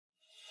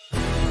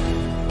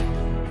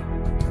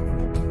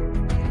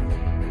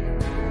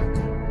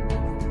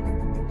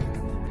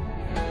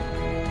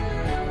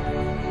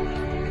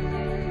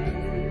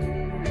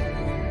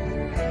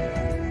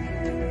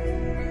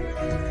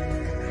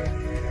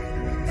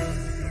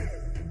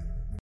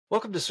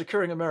Welcome to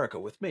Securing America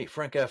with me,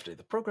 Frank Afty,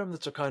 the program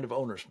that's a kind of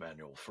owner's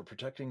manual for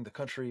protecting the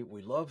country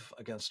we love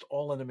against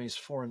all enemies,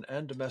 foreign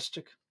and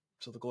domestic,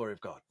 to the glory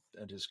of God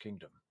and his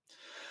kingdom.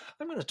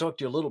 I'm going to talk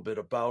to you a little bit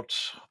about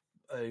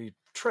a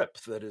trip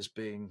that is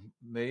being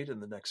made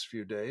in the next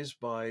few days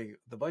by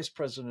the Vice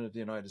President of the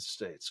United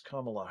States,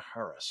 Kamala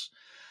Harris.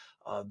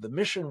 The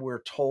mission,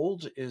 we're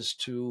told, is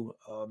to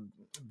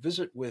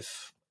visit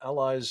with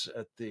allies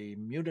at the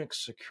Munich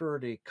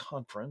Security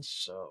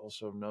Conference,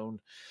 also known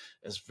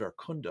as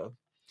Verkunda,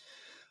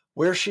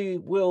 where she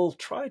will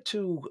try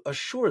to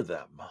assure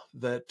them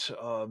that,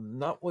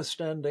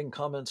 notwithstanding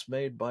comments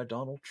made by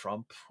Donald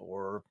Trump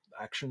or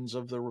actions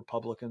of the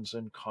Republicans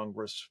in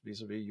Congress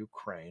vis-a-vis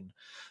Ukraine,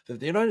 that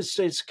the United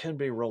States can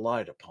be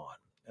relied upon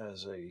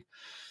as a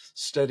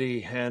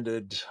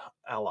steady-handed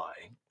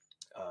ally,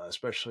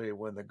 especially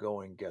when the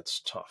going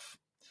gets tough.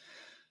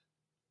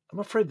 I'm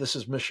afraid this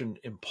is mission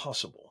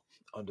impossible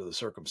under the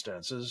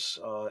circumstances,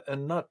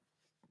 and not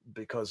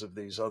because of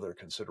these other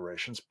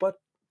considerations, but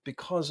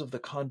because of the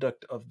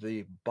conduct of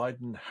the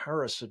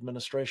Biden-Harris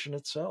administration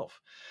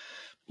itself.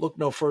 Look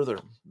no further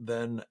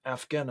than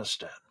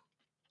Afghanistan,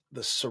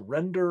 the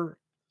surrender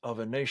of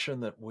a nation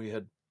that we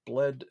had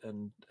bled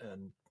and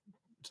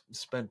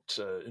spent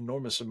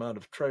enormous amount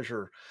of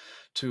treasure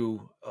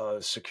to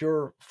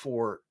secure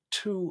for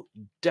 2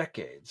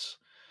 decades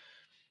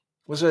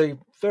was a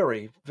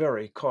very,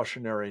 very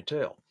cautionary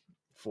tale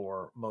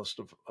for most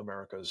of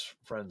America's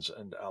friends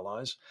and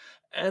allies,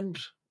 and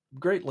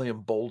greatly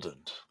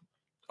emboldened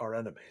our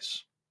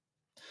enemies.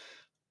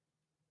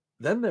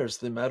 Then there's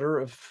the matter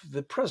of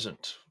the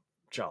present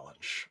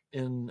challenge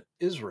in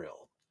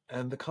Israel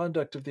and the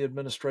conduct of the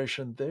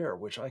administration there,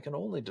 which I can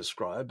only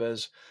describe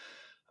as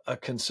a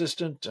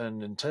consistent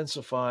and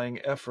intensifying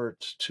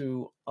effort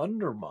to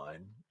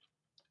undermine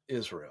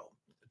Israel,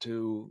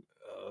 to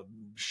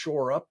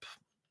shore up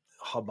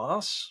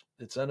Hamas,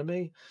 its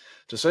enemy,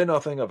 to say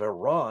nothing of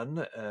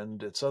Iran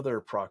and its other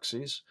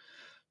proxies,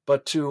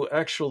 but to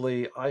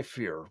actually, I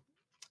fear,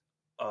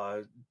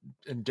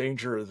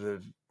 endanger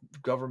the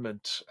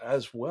government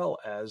as well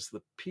as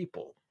the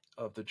people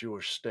of the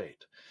Jewish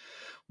state.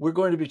 We're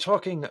going to be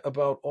talking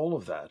about all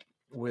of that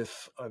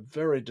with a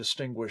very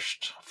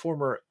distinguished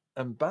former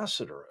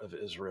ambassador of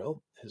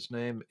Israel. His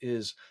name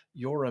is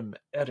Yoram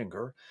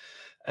Ettinger,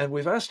 and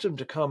we've asked him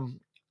to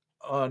come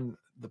on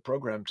the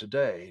program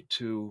today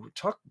to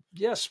talk,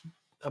 yes,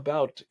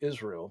 about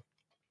Israel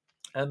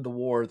and the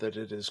war that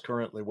it is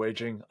currently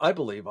waging, I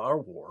believe our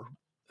war,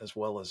 as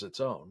well as its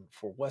own,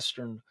 for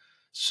Western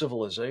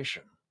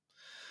civilization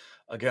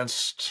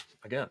against,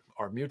 again,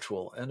 our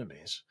mutual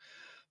enemies,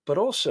 but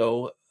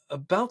also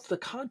about the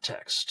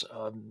context.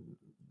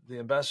 The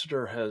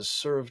ambassador has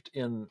served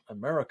in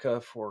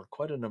America for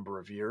quite a number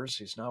of years.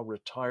 He's now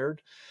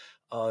retired.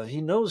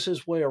 He knows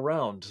his way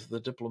around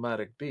the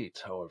diplomatic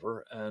beat,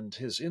 however, and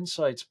his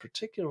insights,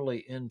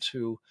 particularly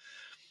into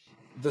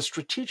the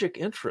strategic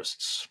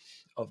interests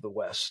of the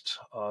West,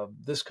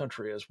 this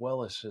country as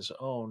well as his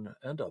own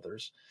and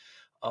others,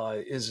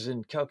 is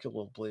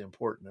incalculably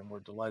important, and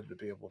we're delighted to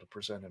be able to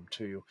present him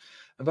to you.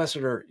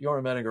 Ambassador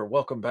Yoram Ettinger,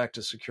 welcome back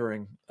to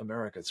Securing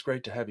America. It's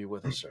great to have you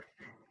with us, sir.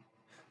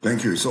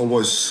 Thank you. It's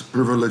always a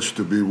privilege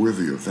to be with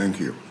you.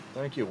 Thank you.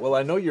 Thank you. Well,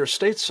 I know you're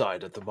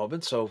stateside at the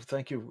moment, so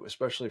thank you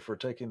especially for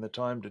taking the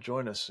time to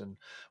join us in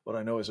what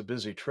I know is a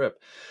busy trip.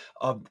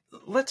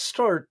 Let's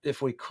start,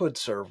 if we could,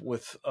 sir,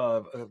 with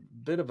a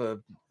bit of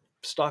a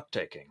stock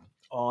taking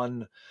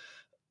on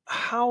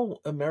how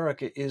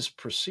America is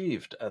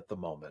perceived at the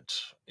moment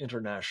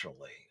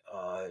internationally,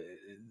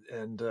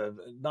 and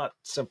not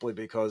simply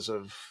because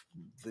of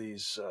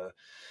these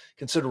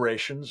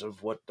considerations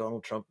of what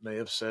Donald Trump may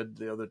have said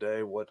the other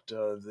day, what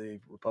the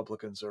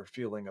Republicans are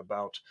feeling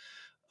about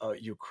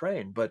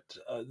Ukraine, but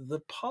the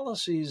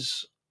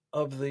policies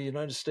of the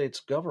United States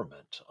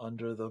government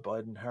under the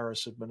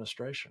Biden-Harris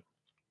administration.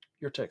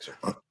 Your take, sir.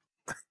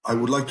 I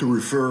would like to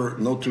refer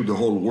not to the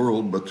whole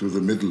world, but to the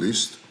Middle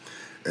East.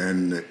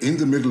 And in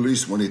the Middle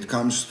East, when it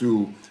comes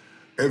to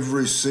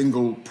every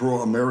single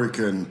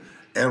pro-American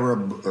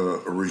Arab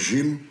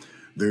regime,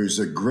 there is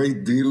a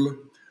great deal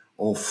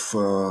of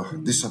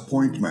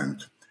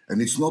disappointment.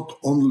 And it's not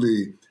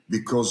only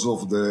because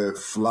of the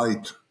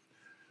flight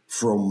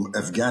from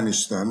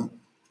Afghanistan.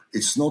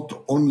 It's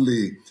not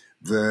only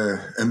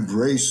the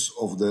embrace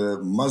of the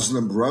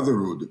Muslim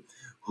Brotherhood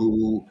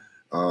who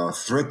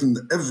threatened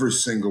every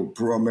single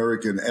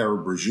pro-American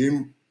Arab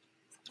regime.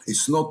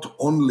 It's not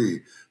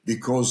only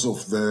because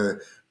of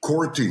the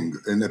courting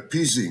and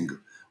appeasing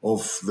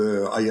of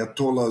the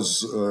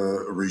Ayatollah's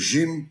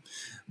regime,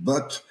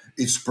 but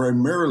it's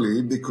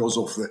primarily because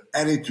of the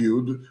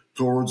attitude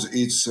towards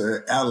its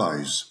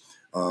allies.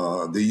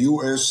 The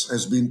U.S.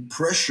 has been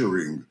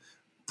pressuring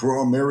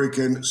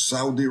pro-American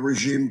Saudi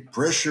regime,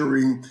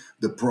 pressuring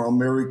the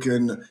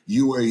pro-American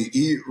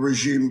UAE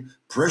regime,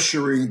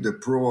 pressuring the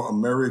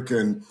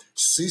pro-American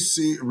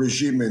Sisi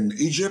regime in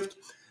Egypt.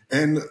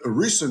 And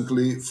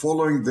recently,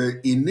 following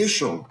the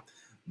initial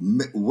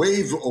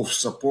wave of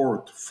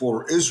support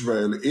for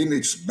Israel in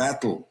its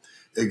battle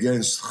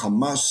against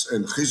Hamas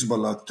and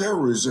Hezbollah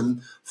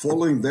terrorism,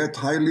 following that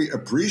highly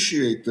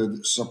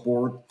appreciated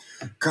support,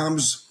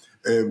 comes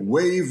a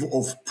wave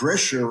of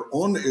pressure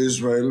on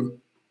Israel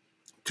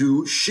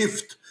to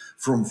shift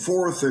from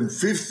fourth and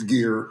fifth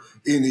gear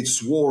in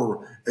its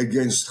war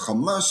against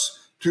Hamas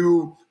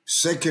to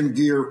second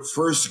gear,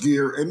 first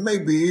gear, and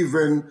maybe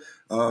even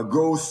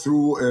go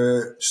through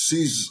a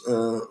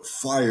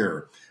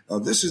ceasefire.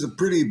 This is a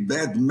pretty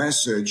bad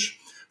message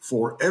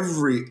for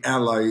every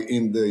ally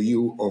in the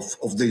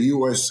of the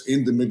U.S.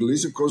 in the Middle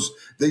East, because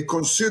they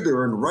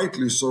consider, and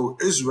rightly so,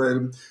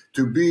 Israel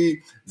to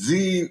be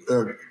the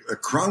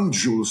crown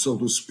jewel, so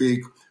to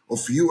speak,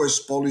 of U.S.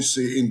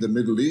 policy in the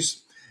Middle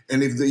East.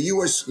 And if the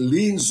U.S.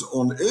 leans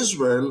on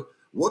Israel,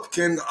 what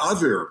can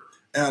other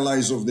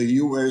allies of the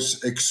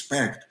U.S.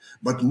 expect?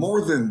 But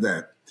more than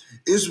that,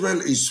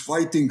 Israel is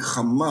fighting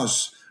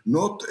Hamas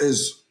not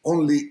as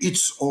only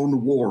its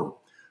own war.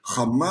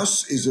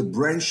 Hamas is a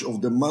branch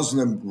of the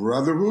Muslim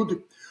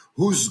Brotherhood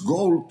whose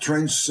goal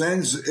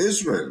transcends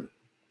Israel,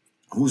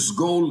 whose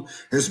goal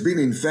has been,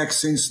 in fact,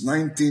 since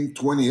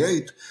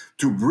 1928,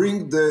 to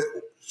bring the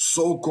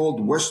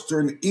so-called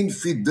Western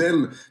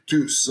infidel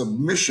to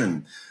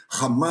submission.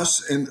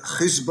 Hamas and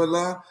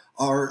Hezbollah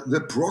are the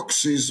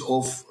proxies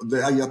of the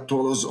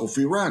Ayatollahs of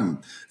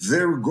Iran.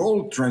 Their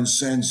goal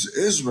transcends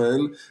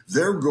Israel.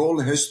 Their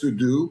goal has to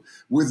do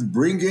with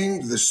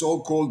bringing the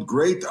so-called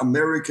great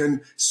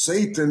American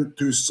Satan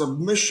to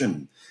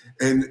submission.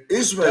 And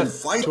Israel Death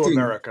to fighting...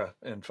 America,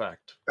 in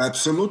fact.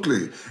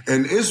 Absolutely.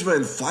 And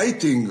Israel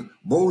fighting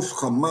both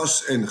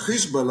Hamas and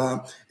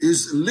Hezbollah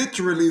is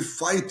literally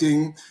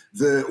fighting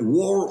the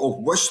war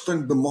of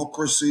Western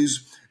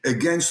democracies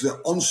against the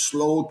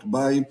onslaught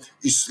by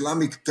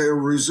Islamic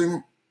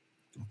terrorism,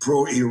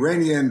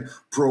 pro-Iranian,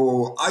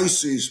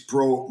 pro-ISIS,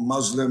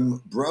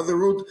 pro-Muslim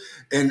Brotherhood,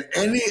 and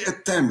any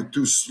attempt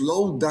to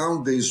slow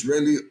down the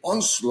Israeli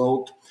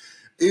onslaught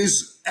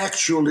is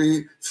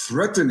actually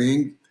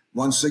threatening,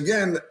 once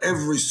again,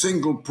 every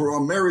single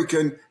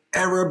pro-American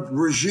Arab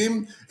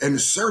regime,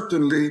 and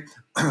certainly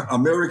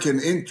American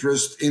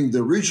interest in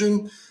the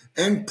region,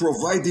 and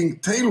providing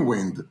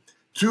tailwind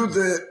to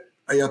the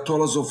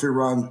Ayatollahs of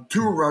Iran,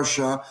 to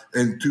Russia,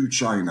 and to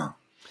China.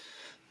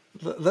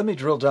 Let me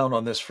drill down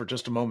on this for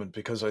just a moment,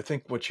 because I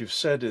think what you've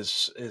said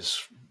is,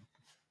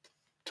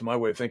 to my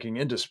way of thinking,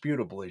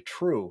 indisputably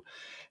true.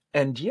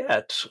 And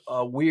yet,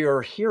 we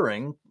are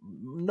hearing,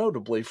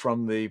 notably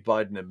from the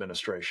Biden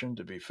administration,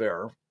 to be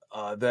fair,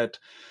 that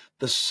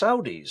the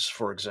Saudis,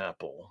 for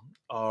example,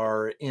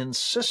 are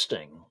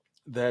insisting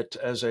that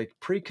as a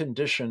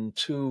precondition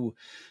to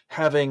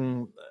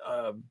having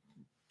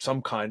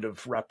some kind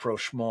of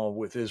rapprochement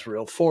with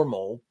Israel,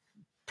 formal,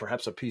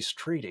 perhaps a peace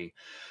treaty,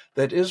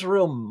 that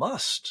Israel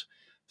must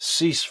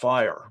cease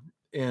fire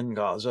in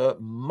Gaza,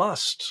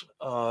 must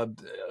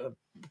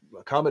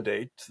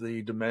accommodate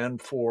the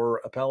demand for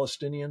a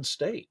Palestinian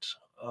state.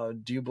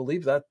 Do you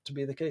believe that to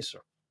be the case,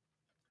 sir?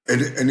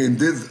 And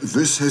indeed,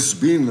 this has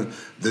been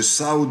the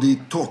Saudi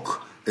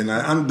talk, and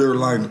I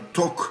underline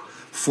talk,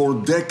 for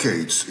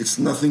decades. It's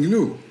nothing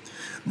new.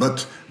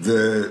 But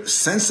the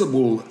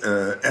sensible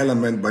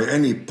element by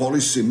any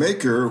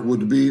policymaker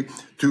would be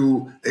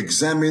to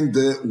examine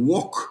the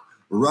walk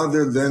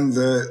rather than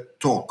the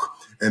talk.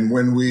 And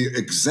when we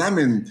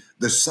examine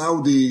the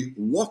Saudi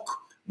walk,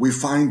 we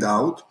find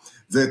out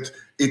that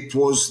it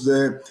was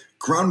the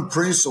Crown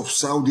Prince of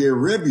Saudi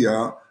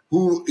Arabia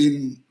who,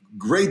 in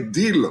great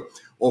deal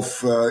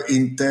of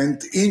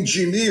intent,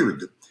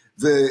 engineered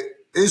the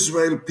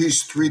Israel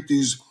peace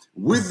treaties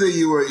with the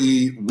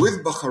UAE,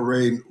 with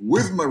Bahrain,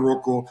 with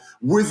Morocco,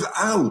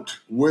 without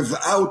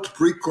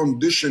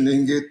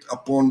preconditioning it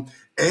upon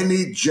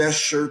any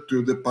gesture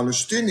to the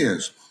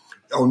Palestinians.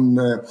 On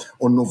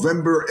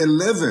November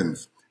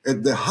 11th,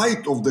 at the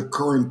height of the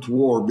current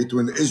war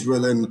between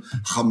Israel and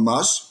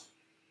Hamas,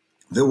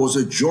 there was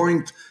a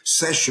joint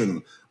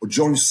session, a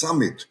joint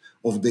summit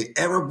of the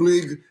Arab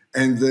League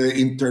and the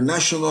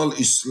International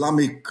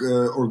Islamic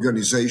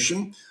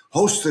Organization,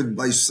 hosted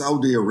by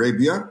Saudi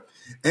Arabia,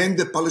 and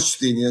the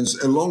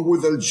Palestinians, along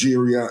with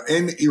Algeria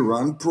and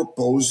Iran,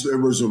 proposed a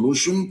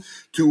resolution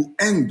to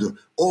end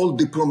all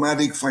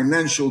diplomatic,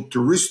 financial,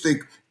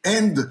 touristic,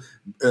 and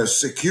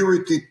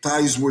security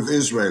ties with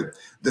Israel.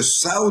 The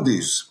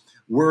Saudis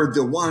were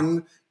the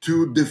one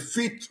to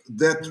defeat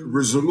that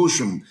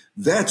resolution.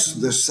 That's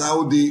the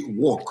Saudi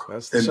walk.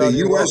 That's the and Saudi the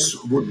U.S.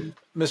 walk. would...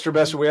 Mr.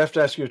 Besser, we have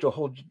to ask you to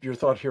hold your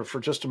thought here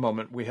for just a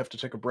moment. We have to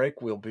take a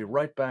break. We'll be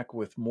right back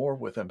with more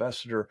with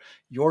Ambassador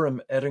Yoram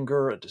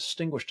Ettinger, a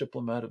distinguished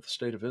diplomat of the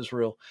State of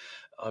Israel,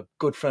 a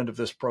good friend of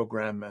this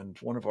program, and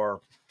one of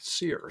our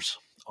seers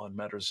on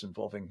matters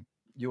involving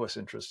U.S.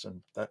 interests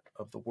and that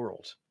of the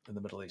world in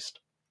the Middle East.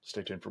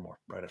 Stay tuned for more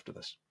right after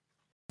this.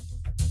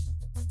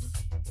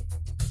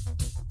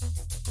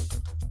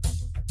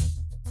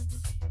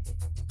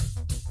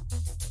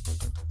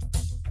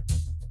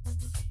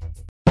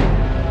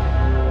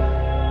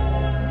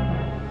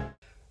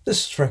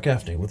 This is Frank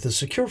Gaffney with the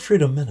Secure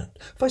Freedom Minute.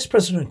 Vice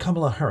President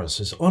Kamala Harris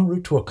is en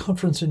route to a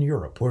conference in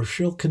Europe where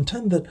she'll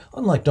contend that,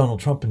 unlike Donald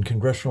Trump and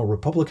congressional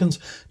Republicans,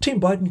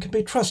 Team Biden can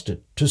be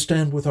trusted to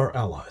stand with our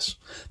allies.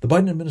 The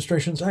Biden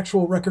administration's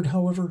actual record,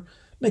 however,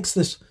 makes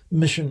this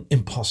mission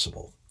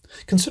impossible.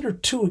 Consider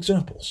two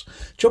examples.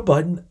 Joe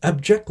Biden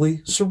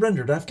abjectly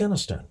surrendered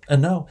Afghanistan,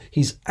 and now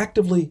he's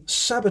actively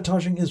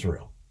sabotaging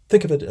Israel.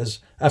 Think of it as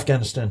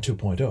Afghanistan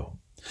 2.0.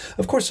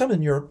 Of course, some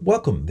in Europe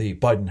welcome the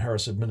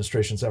Biden-Harris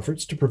administration's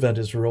efforts to prevent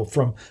Israel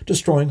from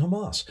destroying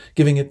Hamas,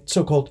 giving it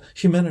so-called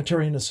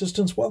humanitarian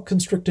assistance while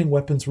constricting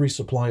weapons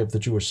resupply of the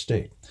Jewish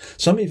state.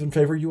 Some even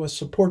favor U.S.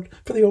 support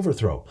for the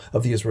overthrow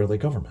of the Israeli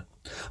government.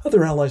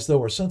 Other allies,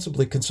 though, are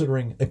sensibly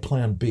considering a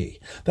Plan B.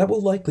 That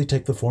will likely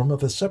take the form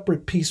of a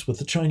separate peace with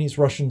the Chinese,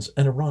 Russians,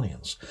 and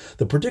Iranians.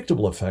 The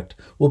predictable effect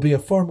will be a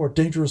far more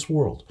dangerous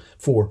world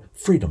for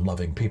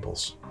freedom-loving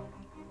peoples.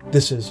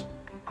 This is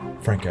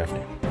Frank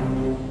Gaffney.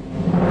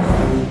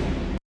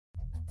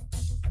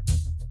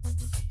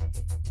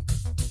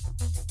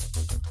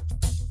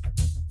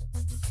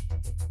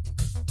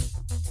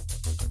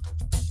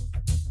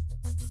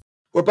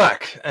 We're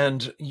back,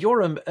 and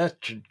Yoram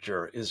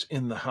Ettinger is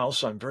in the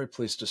house, I'm very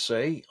pleased to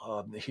say.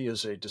 He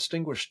is a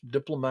distinguished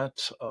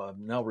diplomat,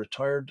 now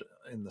retired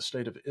in the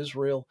state of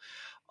Israel.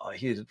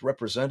 He had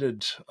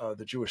represented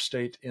the Jewish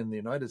state in the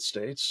United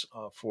States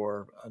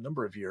for a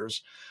number of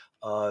years,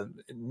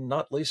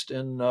 not least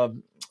in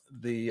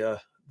the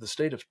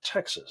state of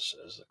Texas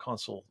as the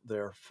consul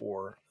there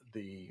for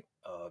the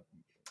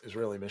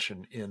Israeli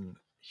mission in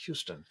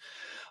Houston.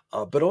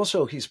 But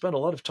also, he spent a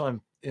lot of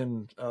time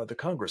in the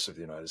Congress of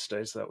the United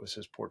States. That was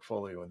his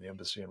portfolio in the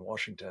embassy in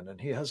Washington.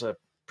 And he has a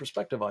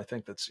perspective, I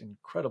think, that's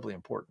incredibly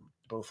important,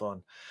 both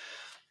on,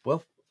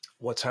 well,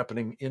 what's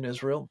happening in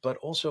Israel, but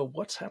also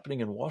what's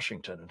happening in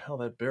Washington and how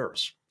that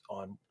bears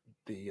on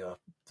the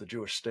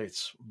Jewish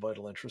state's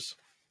vital interests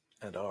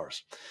and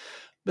ours.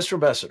 Mr.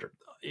 Ambassador,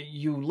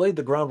 you laid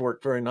the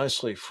groundwork very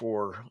nicely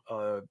for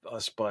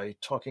us by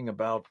talking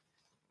about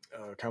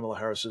Kamala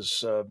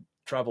Harris's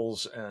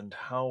travels and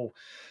how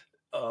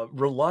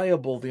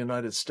reliable the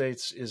United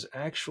States is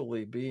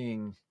actually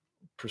being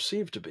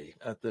perceived to be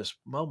at this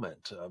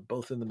moment,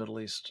 both in the Middle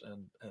East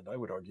and I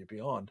would argue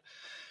beyond.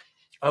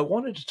 I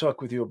wanted to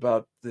talk with you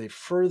about the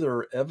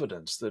further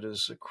evidence that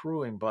is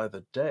accruing by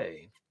the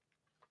day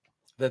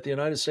that the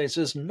United States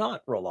is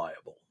not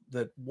reliable,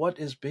 that what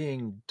is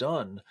being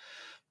done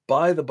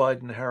by the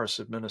Biden-Harris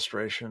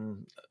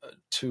administration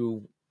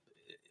to,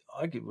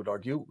 I would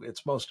argue,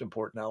 its most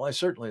important ally,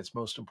 certainly its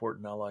most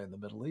important ally in the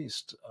Middle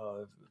East,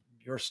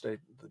 your state,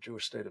 the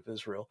Jewish state of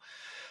Israel,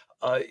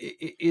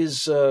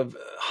 is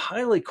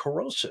highly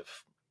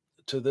corrosive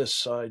to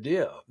this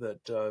idea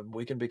that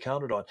we can be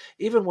counted on.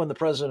 Even when the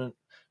president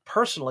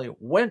personally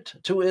went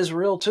to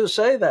Israel to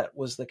say that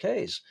was the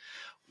case.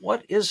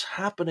 What is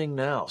happening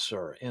now,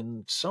 sir,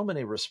 in so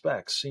many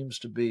respects seems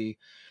to be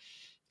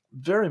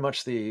very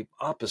much the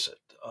opposite,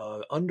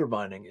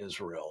 undermining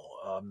Israel,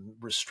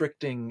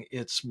 restricting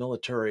its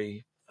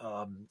military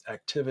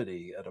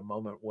activity at a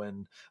moment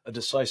when a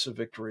decisive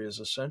victory is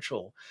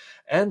essential,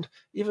 and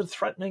even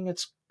threatening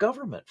its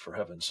government, for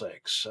heaven's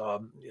sakes.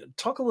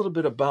 Talk a little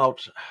bit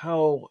about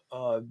how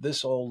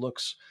this all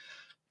looks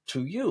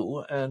to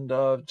you and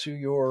to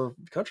your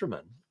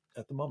countrymen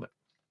at the moment.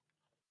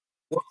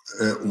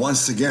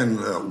 Once again,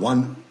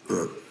 one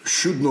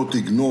should not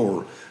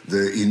ignore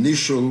the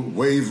initial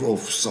wave of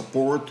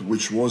support,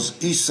 which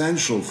was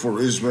essential for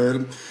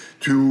Israel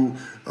to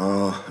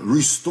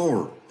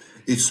restore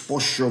its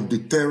posture of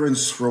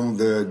deterrence from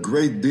the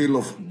great deal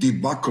of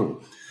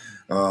debacle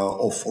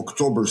of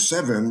October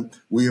 7.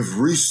 We have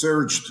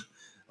resurged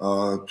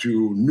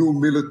to new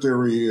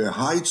military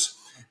heights,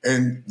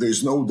 and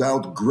there's no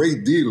doubt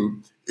great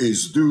deal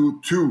is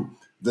due to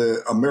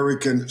the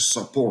American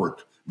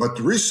support. But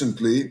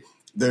recently,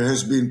 there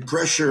has been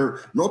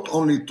pressure not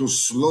only to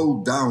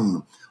slow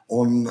down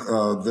on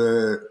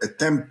the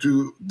attempt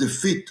to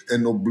defeat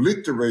and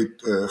obliterate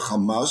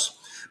Hamas,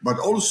 but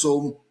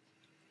also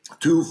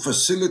to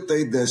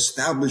facilitate the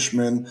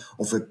establishment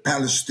of a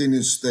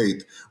Palestinian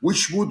state,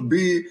 which would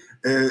be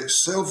a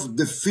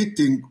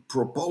self-defeating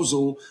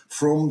proposal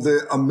from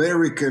the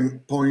American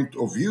point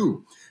of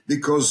view,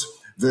 because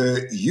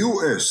the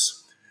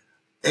U.S.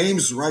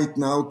 aims right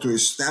now to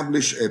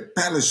establish a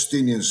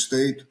Palestinian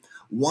state,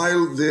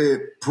 while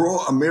the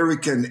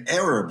pro-American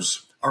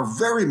Arabs are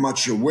very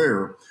much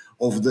aware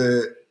of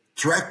the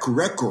track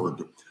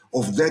record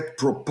of that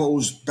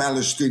proposed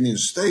Palestinian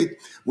state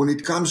when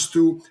it comes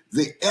to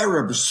the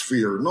Arab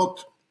sphere,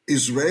 not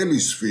Israeli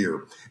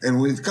sphere.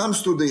 And when it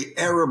comes to the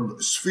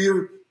Arab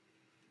sphere,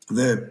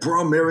 the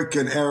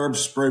pro-American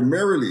Arabs,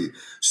 primarily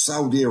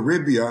Saudi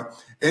Arabia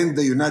and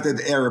the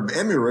United Arab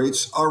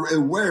Emirates, are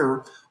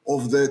aware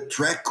of the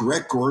track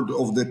record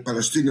of the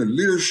Palestinian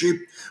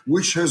leadership,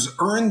 which has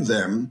earned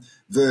them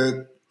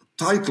the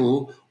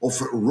title of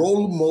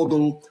role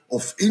model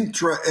of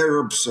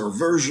intra-Arab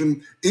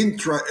subversion,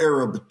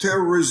 intra-Arab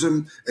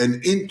terrorism,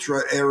 and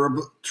intra-Arab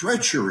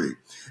treachery.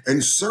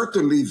 And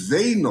certainly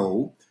they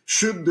know,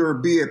 should there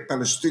be a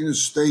Palestinian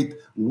state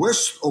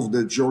west of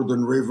the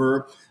Jordan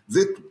River,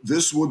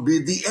 this would be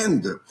the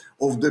end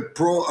of the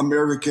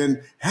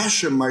pro-American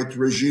Hashemite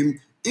regime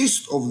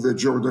east of the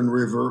Jordan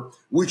River,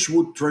 which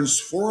would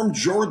transform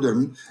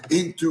Jordan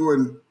into a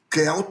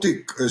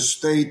chaotic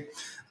state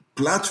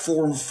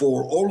platform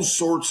for all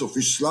sorts of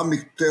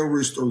Islamic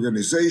terrorist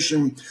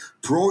organization,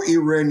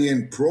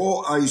 pro-Iranian,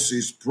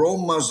 pro-ISIS,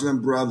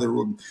 pro-Muslim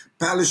Brotherhood,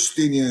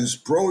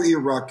 Palestinians,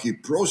 pro-Iraqi,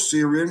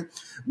 pro-Syrian,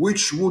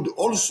 which would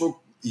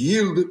also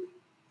yield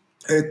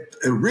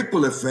a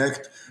ripple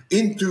effect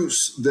into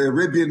the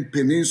Arabian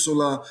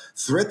Peninsula,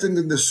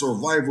 threatening the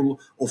survival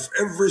of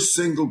every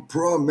single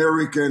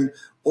pro-American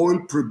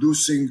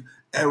oil-producing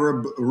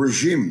Arab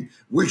regime,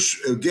 which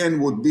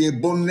again would be a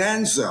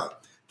bonanza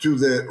to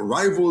the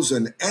rivals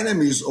and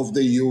enemies of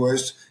the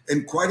US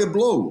and quite a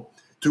blow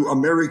to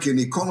American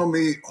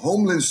economy,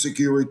 homeland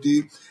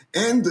security,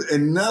 and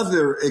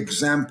another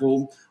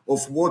example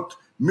of what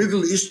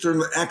Middle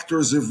Eastern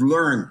actors have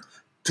learned.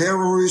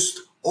 Terrorists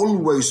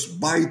always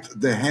bite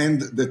the hand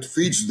that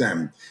feeds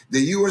them.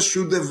 The US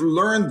should have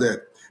learned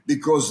that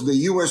because the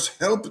US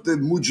helped the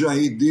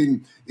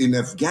Mujahideen in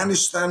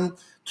Afghanistan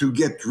to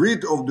get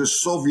rid of the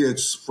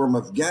Soviets from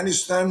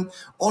Afghanistan,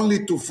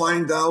 only to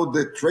find out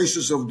the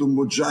traces of the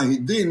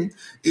Mujahideen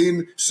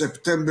in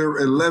September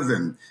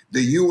 11.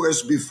 The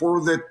US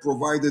before that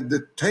provided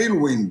the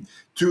tailwind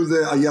to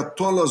the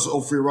Ayatollahs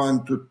of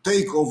Iran to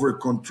take over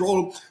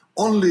control,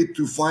 only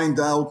to find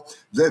out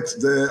that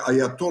the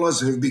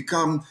Ayatollahs have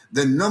become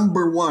the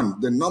number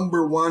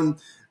one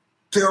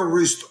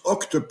terrorist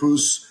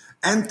octopus,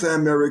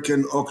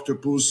 anti-American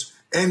octopus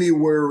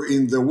anywhere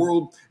in the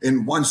world.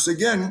 And once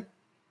again,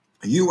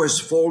 US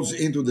falls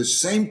into the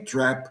same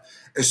trap,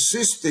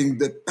 assisting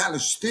the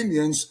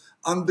Palestinians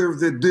under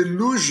the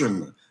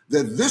delusion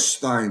that this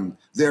time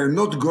they're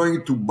not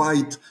going to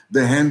bite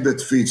the hand that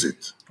feeds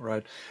it.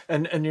 Right.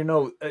 And you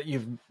know,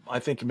 I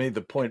think you made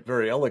the point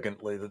very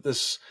elegantly that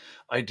this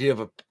idea of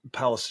a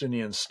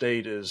Palestinian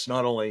state is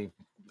not only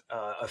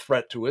a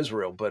threat to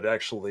Israel, but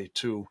actually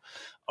to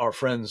our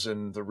friends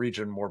in the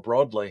region more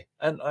broadly,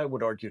 and I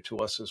would argue to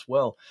us as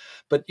well.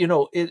 But you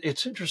know,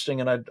 it's interesting,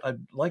 and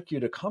I'd like you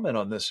to comment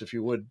on this, if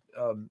you would,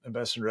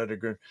 Ambassador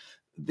Ettinger.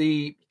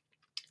 The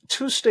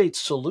two-state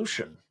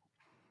solution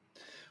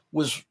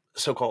was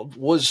so-called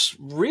was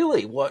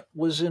really what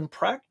was in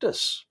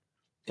practice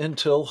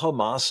until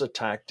Hamas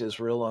attacked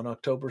Israel on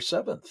October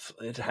 7th.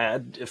 It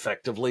had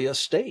effectively a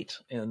state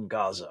in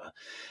Gaza.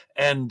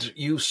 And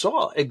you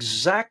saw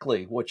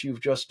exactly what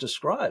you've just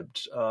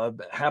described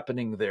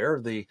happening there,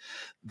 the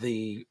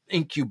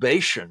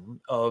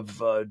incubation of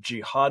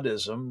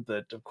jihadism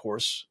that, of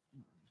course,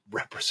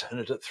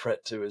 represented a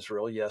threat to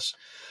Israel, yes,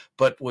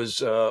 but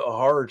was a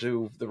horror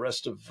to the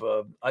rest of,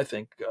 I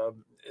think,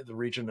 the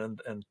region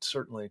and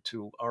certainly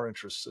to our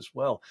interests as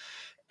well.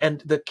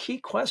 And the key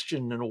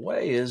question, in a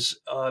way, is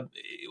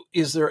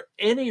there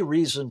any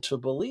reason to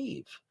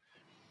believe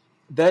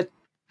that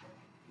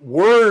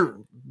were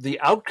the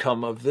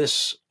outcome of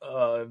this,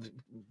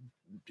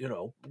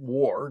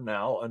 war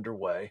now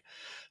underway,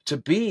 to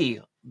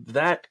be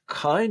that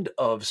kind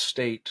of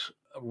state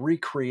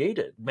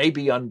recreated,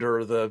 maybe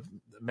under the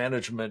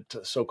management,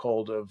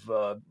 so-called, of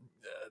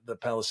the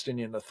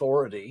Palestinian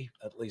Authority,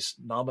 at least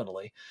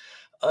nominally,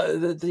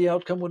 the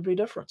outcome would be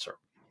different, sir.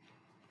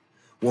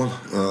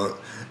 Well,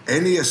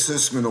 any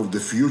assessment of the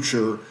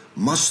future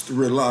must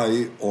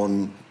rely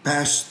on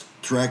past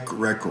track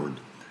record.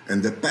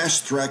 And the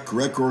past track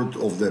record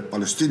of the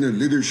Palestinian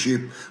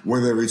leadership,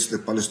 whether it's the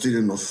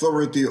Palestinian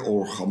Authority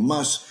or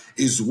Hamas,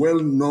 is well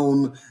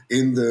known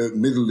in the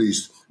Middle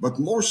East. But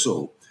more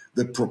so,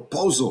 the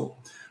proposal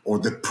or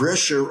the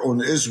pressure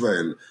on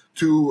Israel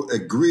to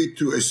agree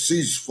to a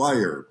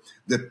ceasefire,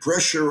 the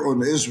pressure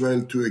on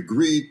Israel to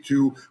agree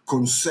to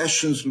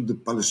concessions to the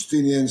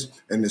Palestinians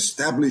and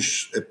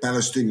establish a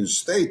Palestinian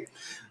state,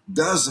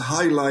 does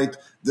highlight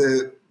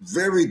the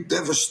very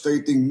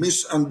devastating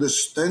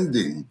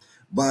misunderstanding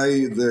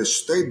by the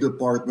State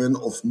Department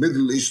of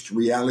Middle East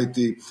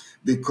reality,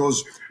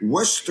 because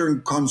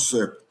Western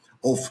concept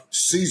of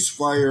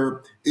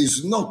ceasefire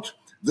is not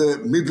the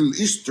Middle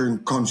Eastern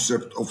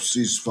concept of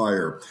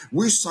ceasefire.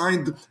 We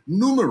signed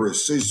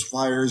numerous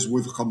ceasefires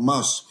with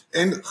Hamas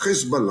and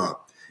Hezbollah.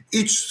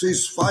 Each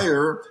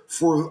ceasefire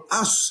for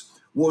us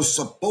was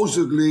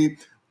supposedly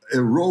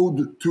a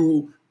road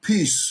to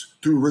peace,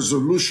 to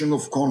resolution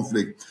of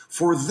conflict.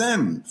 For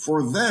them,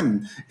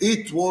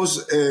 it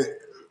was a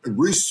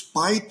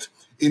respite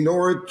in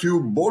order to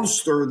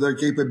bolster their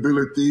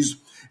capabilities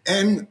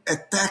and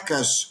attack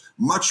us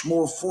much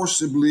more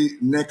forcibly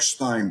next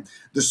time.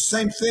 The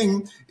same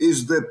thing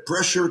is the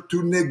pressure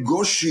to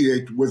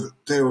negotiate with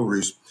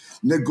terrorists.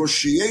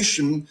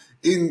 Negotiation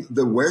in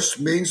the West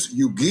means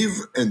you give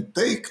and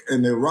take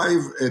and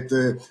arrive at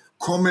a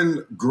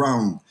common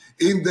ground.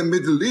 In the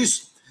Middle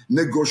East,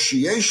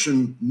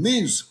 negotiation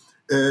means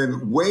a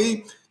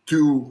way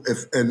to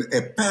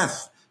a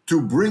path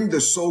to bring the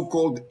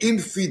so-called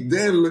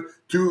infidel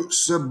to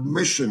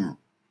submission.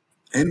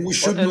 And we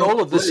should And not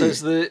all of this play.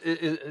 has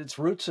its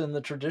roots in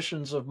the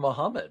traditions of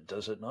Muhammad,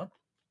 does it not?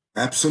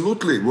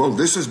 Absolutely. Well,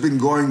 this has been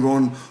going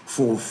on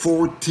for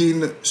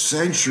 14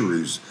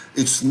 centuries.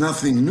 It's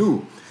nothing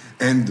new.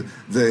 And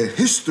the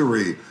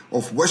history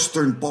of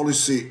Western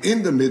policy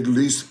in the Middle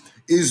East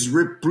is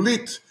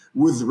replete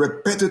with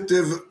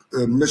repetitive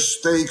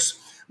mistakes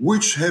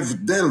which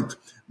have dealt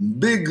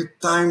big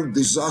time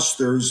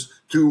disasters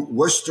to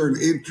Western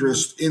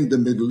interests in the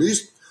Middle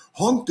East,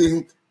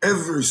 haunting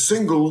every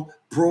single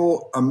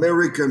pro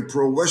American,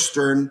 pro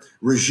Western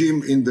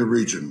regime in the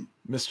region.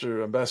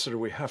 Mr. Ambassador,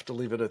 we have to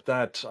leave it at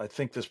that. I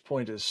think this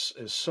point is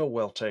so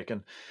well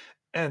taken.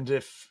 And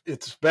if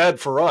it's bad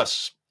for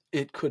us,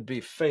 it could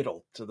be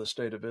fatal to the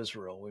state of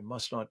Israel. We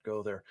must not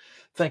go there.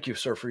 Thank you,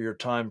 sir, for your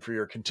time, for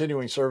your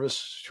continuing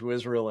service to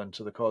Israel and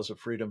to the cause of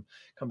freedom.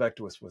 Come back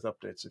to us with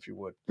updates if you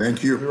would.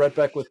 Thank We'll be you. right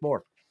back with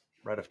more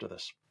right after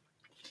this.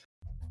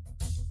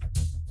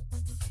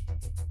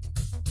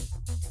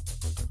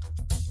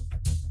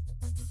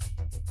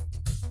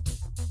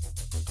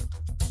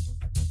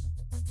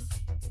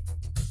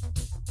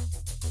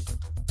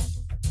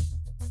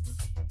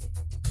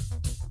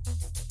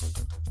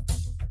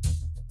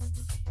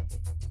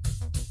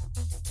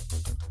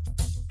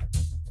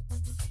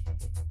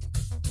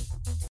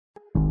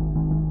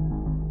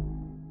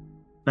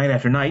 Night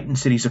after night, in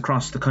cities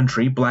across the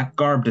country,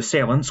 black-garbed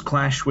assailants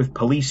clash with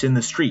police in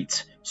the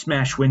streets,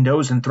 smash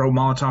windows, and throw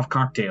Molotov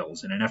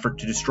cocktails in an effort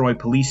to destroy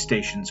police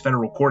stations,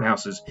 federal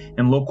courthouses,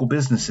 and local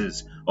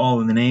businesses, all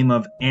in the name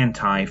of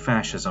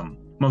anti-fascism.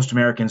 Most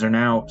Americans are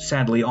now,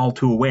 sadly, all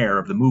too aware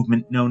of the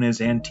movement known as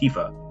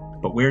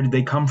Antifa. But where did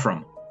they come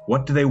from?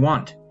 What do they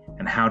want?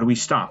 And how do we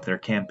stop their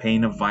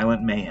campaign of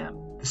violent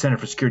mayhem? The Center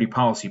for Security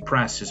Policy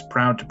Press is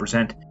proud to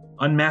present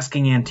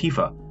Unmasking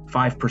Antifa: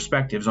 5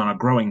 Perspectives on a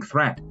Growing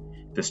Threat.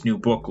 This new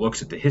book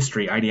looks at the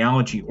history,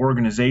 ideology,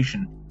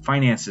 organization,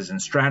 finances,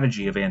 and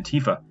strategy of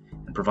Antifa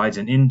and provides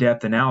an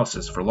in-depth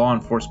analysis for law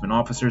enforcement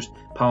officers,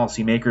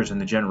 policymakers, and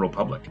the general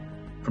public.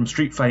 From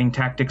street fighting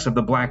tactics of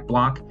the Black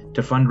Bloc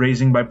to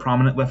fundraising by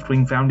prominent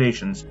left-wing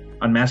foundations,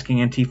 Unmasking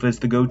Antifa is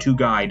the go-to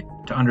guide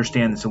to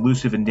understand this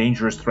elusive and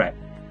dangerous threat.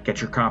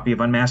 Get your copy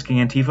of Unmasking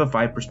Antifa: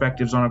 5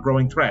 Perspectives on a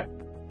Growing Threat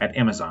at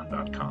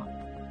Amazon.com.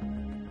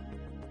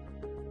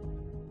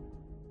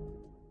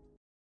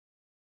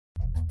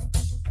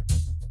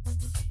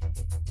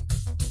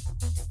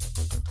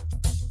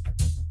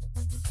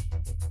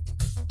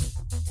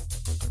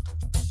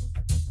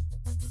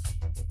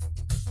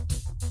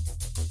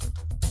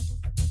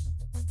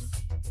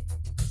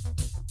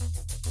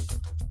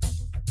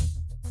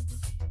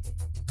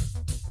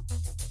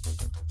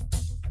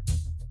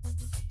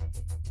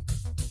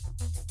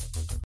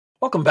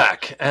 Welcome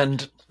back.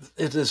 And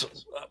it is a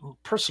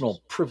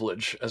personal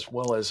privilege as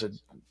well as a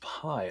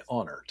high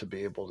honor to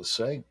be able to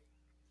say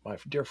my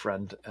dear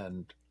friend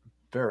and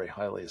very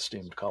highly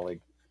esteemed colleague,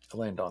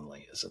 Elaine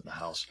Donnelly, is in the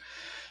house.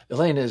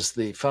 Elaine is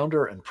the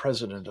founder and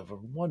president of a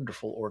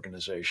wonderful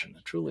organization,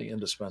 a truly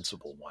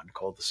indispensable one,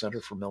 called the Center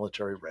for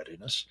Military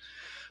Readiness.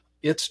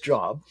 Its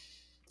job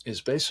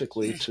is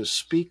basically to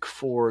speak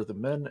for the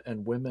men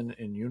and women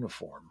in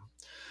uniform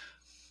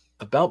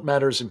about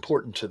matters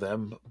important to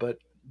them, but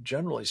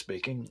generally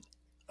speaking,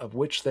 of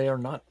which they are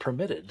not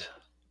permitted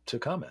to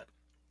comment.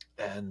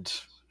 And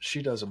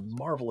she does a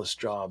marvelous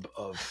job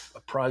of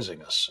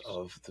apprising us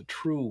of the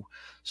true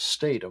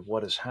state of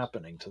what is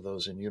happening to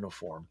those in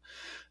uniform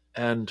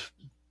and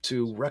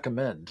to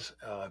recommend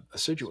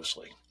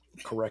assiduously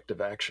corrective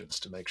actions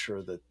to make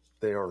sure that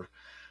they are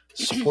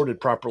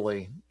supported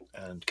properly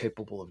and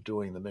capable of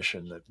doing the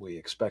mission that we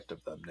expect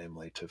of them,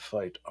 namely to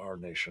fight our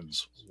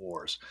nation's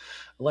wars.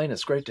 Elaine,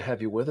 it's great to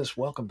have you with us.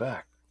 Welcome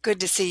back. Good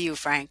to see you,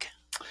 Frank.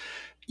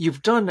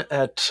 You've done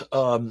at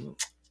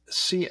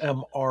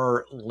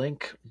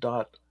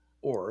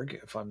cmrlink.org,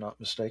 if I'm not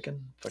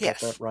mistaken, if I got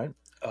Yes. that right,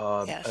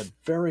 Yes. a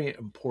very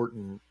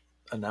important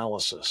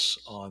analysis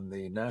on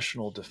the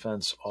National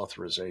Defense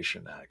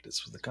Authorization Act.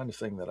 It's the kind of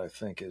thing that I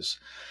think is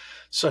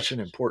such an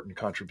important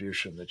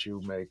contribution that you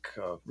make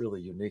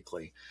really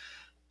uniquely.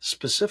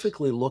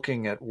 Specifically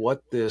looking at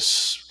what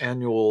this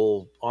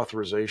annual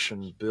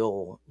authorization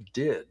bill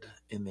did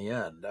in the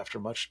end,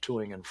 after much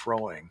toing and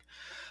froing,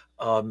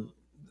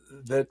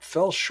 that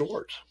fell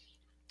short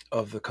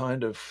of the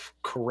kind of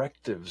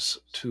correctives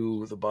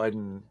to the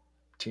Biden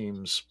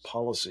team's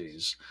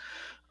policies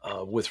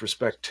with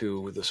respect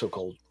to the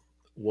so-called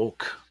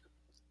woke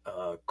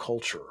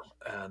culture.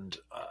 And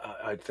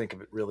I think of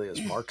it really as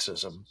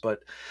Marxism.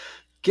 But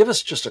give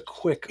us just a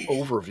quick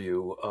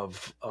overview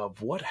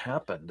of what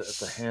happened at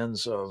the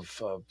hands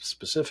of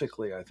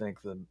specifically, I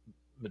think, the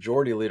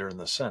majority leader in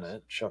the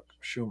Senate, Chuck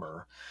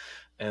Schumer,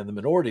 and the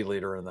minority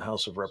leader in the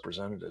House of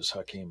Representatives,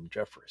 Hakeem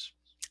Jeffries.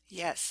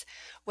 Yes.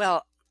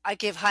 Well, I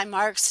give high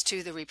marks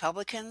to the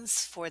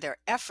Republicans for their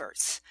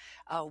efforts.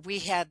 We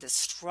had the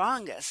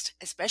strongest,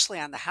 especially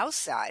on the House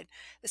side,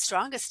 the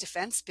strongest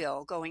defense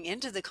bill going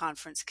into the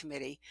conference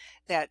committee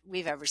that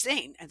we've ever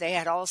seen. And they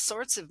had all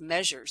sorts of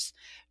measures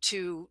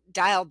to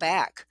dial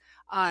back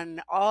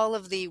on all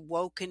of the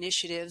woke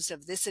initiatives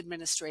of this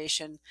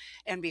administration,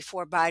 and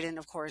before Biden,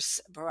 of course,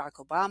 Barack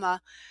Obama.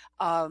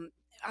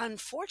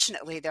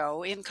 Unfortunately,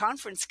 though, in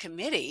conference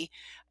committee,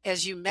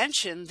 as you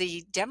mentioned,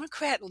 the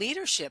Democrat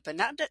leadership, and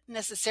not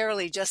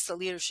necessarily just the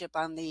leadership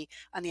on the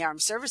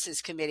Armed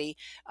Services Committee,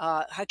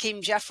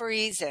 Hakeem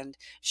Jeffries and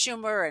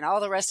Schumer and all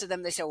the rest of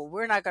them, they said, well,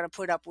 we're not going to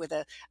put up with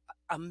a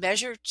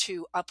measure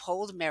to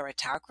uphold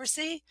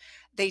meritocracy.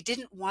 They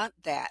didn't want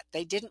that.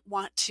 They didn't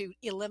want to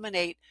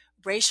eliminate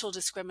racial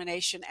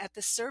discrimination at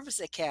the service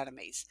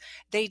academies.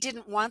 They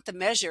didn't want the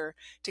measure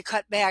to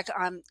cut back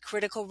on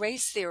critical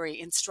race theory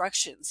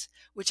instructions,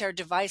 which are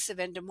divisive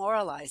and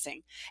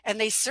demoralizing. And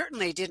they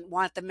certainly didn't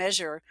want the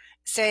measure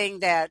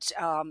saying that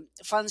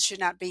funds should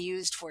not be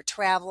used for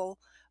travel,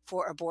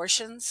 for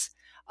abortions,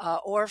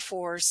 or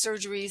for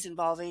surgeries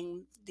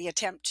involving the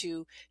attempt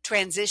to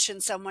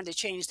transition someone to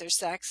change their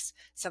sex,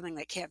 something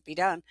that can't be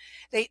done.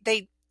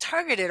 They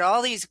targeted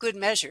all these good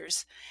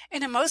measures,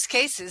 and in most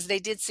cases they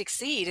did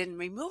succeed in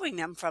removing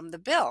them from the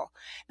bill.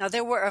 Now,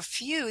 there were a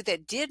few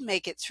that did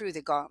make it through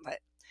the gauntlet,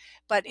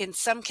 but in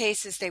some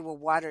cases they were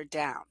watered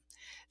down.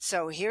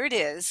 So here it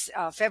is,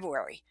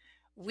 February.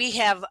 We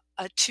have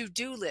a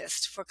to-do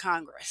list for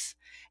Congress,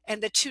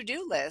 and the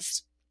to-do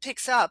list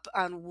picks up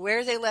on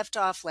where they left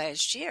off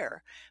last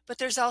year, but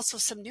there's also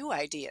some new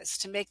ideas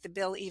to make the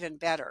bill even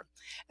better.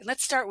 And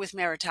let's start with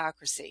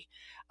meritocracy.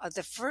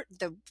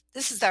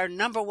 This is our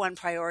number one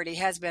priority,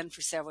 has been for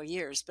several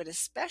years, but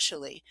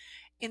especially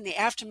in the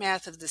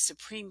aftermath of the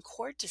Supreme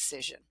Court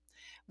decision,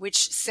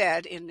 which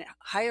said in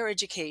higher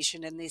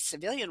education in the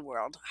civilian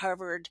world,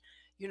 Harvard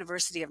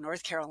University of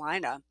North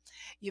Carolina,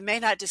 you may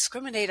not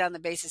discriminate on the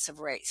basis of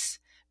race.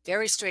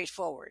 Very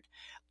straightforward.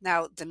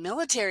 Now, the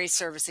military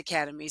service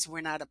academies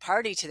were not a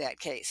party to that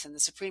case, and the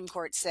Supreme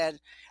Court said,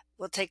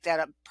 we'll take that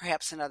up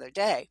perhaps another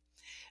day.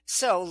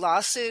 So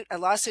a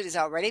lawsuit has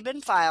already been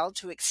filed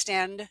to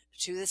extend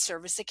to the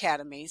service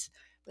academies,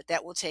 but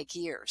that will take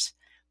years.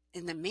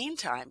 In the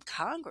meantime,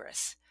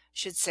 Congress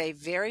should say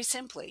very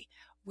simply,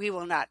 we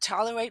will not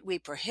tolerate, we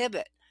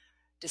prohibit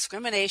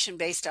discrimination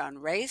based on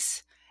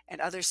race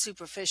and other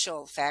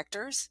superficial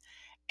factors,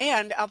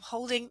 and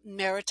upholding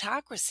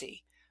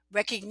meritocracy,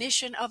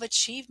 recognition of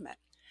achievement.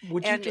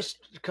 Would you just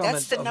comment?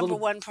 That's the number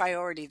one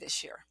priority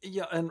this year.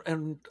 Yeah,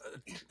 and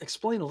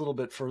explain a little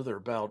bit further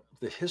about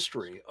the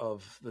history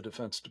of the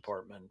Defense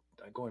Department,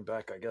 going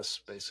back, I guess,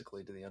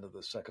 basically to the end of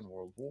the Second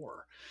World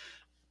War,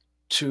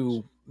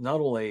 to not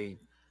only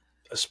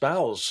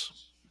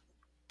espouse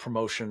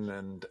promotion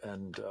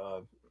and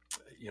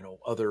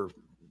other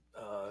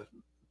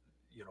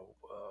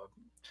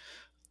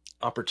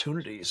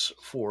opportunities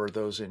for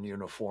those in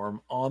uniform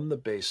on the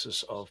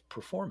basis of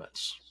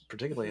performance,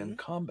 particularly in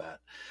combat.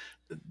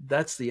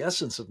 That's the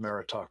essence of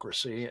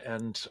meritocracy.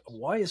 And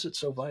why is it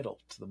so vital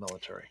to the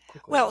military?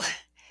 Quickly. Well,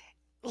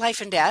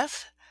 life and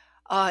death.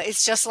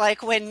 It's just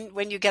like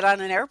when you get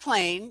on an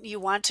airplane, you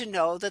want to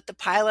know that the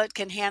pilot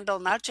can handle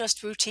not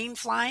just routine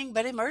flying,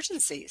 but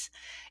emergencies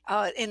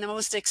in the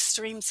most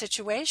extreme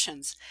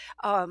situations.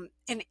 And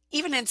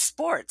even in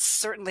sports,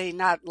 certainly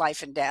not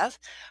life and death,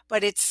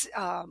 but it's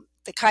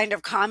the kind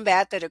of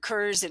combat that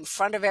occurs in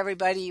front of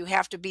everybody. You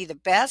have to be the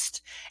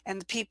best, and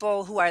the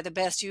people who are the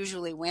best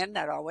usually win,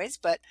 not always,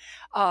 but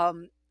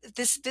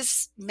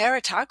this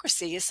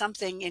meritocracy is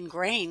something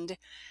ingrained,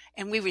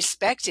 and we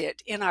respect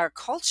it in our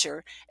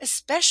culture,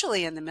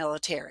 especially in the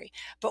military.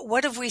 But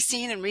what have we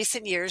seen in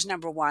recent years?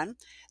 Number one,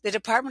 the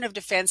Department of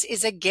Defense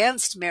is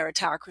against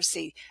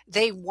meritocracy.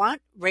 They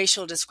want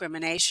racial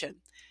discrimination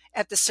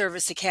at the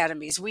service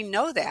academies. We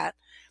know that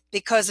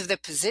because of the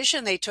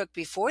position they took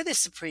before the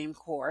Supreme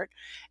Court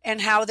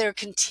and how they're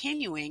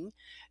continuing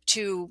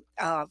to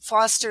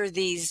foster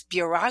these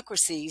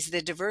bureaucracies,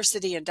 the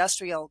diversity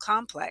industrial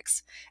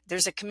complex.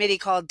 There's a committee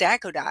called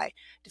DACODI,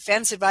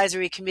 Defense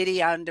Advisory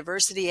Committee on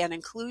Diversity and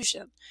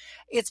Inclusion.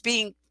 It's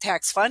being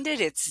tax funded.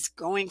 It's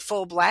going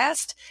full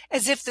blast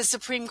as if the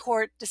Supreme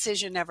Court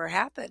decision never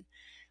happened.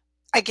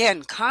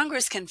 Again,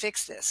 Congress can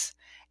fix this,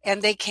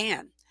 and they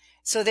can.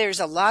 So there's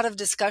a lot of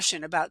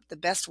discussion about the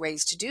best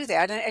ways to do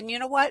that. And you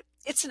know what?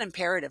 It's an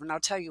imperative, and I'll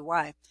tell you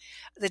why.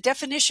 The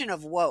definition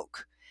of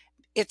woke,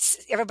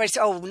 everybody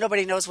says, oh,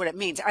 nobody knows what it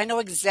means. I know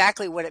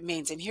exactly what it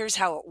means, and here's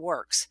how it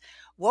works.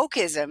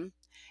 Wokeism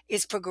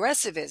is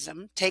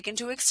progressivism taken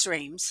to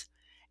extremes,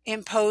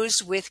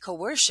 imposed with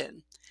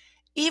coercion,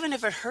 even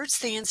if it hurts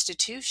the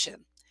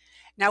institution.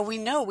 Now, we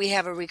know we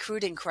have a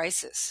recruiting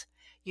crisis.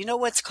 You know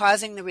what's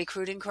causing the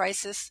recruiting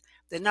crisis?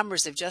 The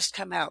numbers have just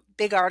come out.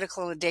 Big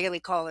article in Daily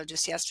Caller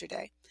just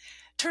yesterday.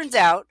 Turns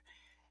out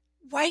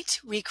white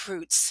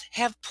recruits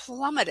have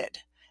plummeted.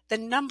 The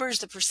numbers,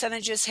 the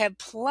percentages have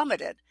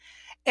plummeted.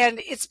 And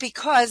it's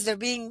because they're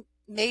being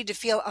made to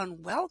feel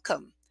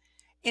unwelcome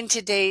in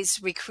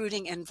today's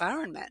recruiting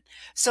environment.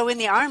 So in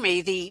the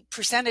Army, the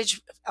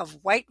percentage of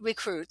white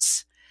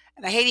recruits,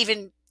 and I hate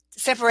even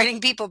separating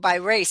people by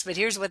race, but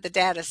here's what the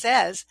data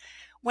says,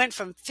 went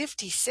from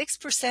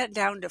 56%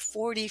 down to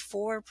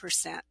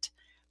 44%.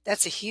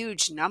 That's a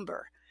huge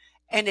number.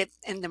 And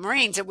in the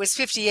Marines, it was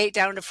 58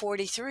 down to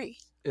 43.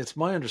 It's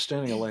my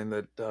understanding, Elaine,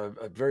 that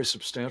a very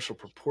substantial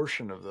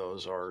proportion of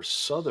those are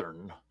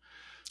Southern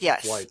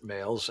Yes, white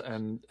males,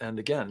 and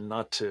again,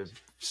 not to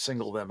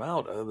single them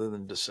out, other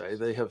than to say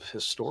they have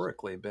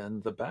historically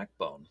been the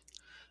backbone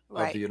of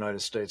the right.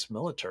 United States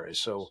military.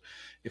 So,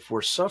 if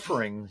we're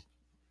suffering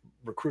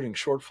recruiting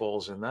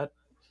shortfalls in that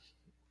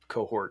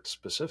cohort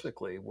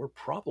specifically, we're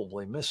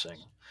probably missing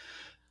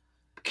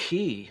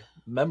key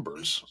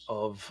members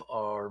of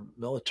our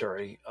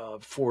military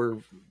for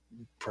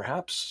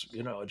perhaps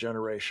a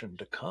generation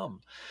to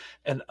come.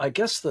 And I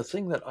guess the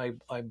thing that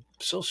I'm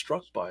so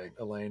struck by,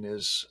 Elaine,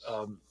 is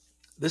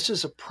this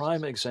is a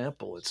prime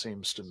example, it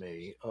seems to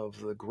me, of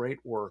the great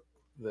work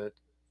that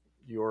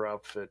your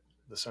outfit,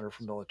 the Center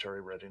for Military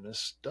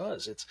Readiness,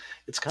 does.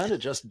 It's kind of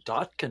just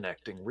dot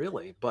connecting,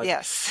 really. But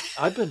Yes.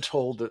 I've been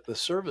told that the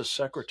service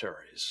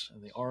secretaries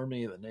in the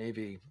Army, the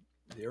Navy,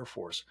 the Air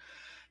Force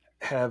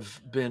have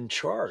been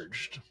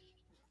charged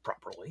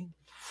properly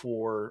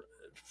for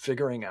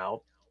figuring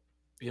out,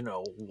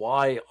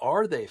 why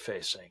are they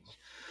facing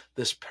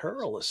this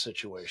perilous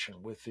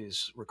situation with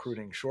these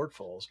recruiting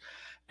shortfalls,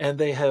 and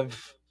they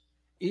have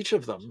each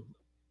of them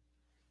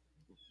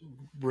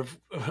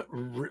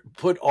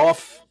put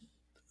off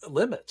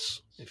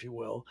limits, if you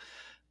will,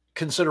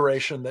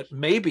 consideration that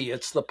maybe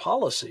it's the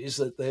policies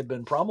that they've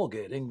been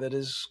promulgating that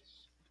is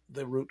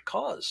the root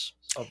cause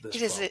of this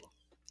It is problem.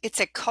 it's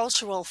a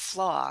cultural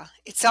flaw.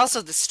 It's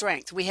also the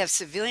strength. We have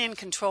civilian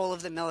control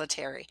of the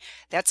military.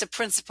 That's a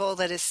principle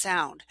that is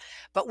sound.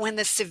 But when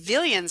the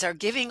civilians are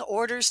giving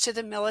orders to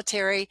the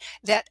military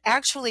that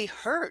actually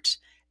hurt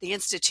the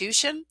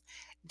institution,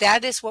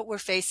 that is what we're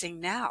facing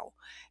now.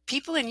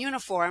 People in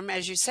uniform,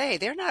 as you say,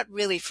 they're not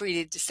really free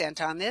to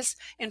dissent on this.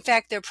 In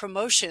fact, their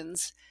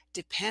promotions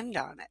depend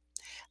on it.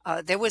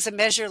 There was a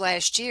measure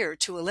last year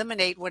to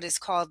eliminate what is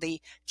called the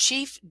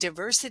Chief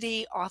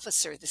Diversity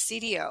Officer, the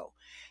CDO.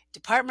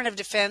 Department of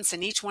Defense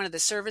and each one of the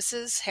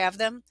services have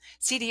them.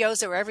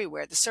 CDOs are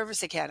everywhere, the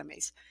service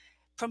academies.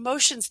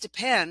 Promotions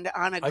depend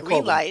on a I call green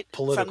them light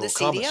from the political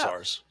CDO.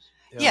 commissars.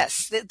 Yeah.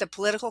 Yes, the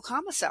political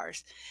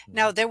commissars.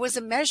 Now, Mhm. there was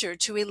a measure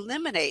to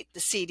eliminate the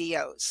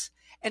CDOs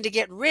and to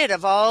get rid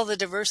of all the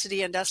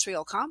diversity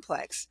industrial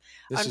complex.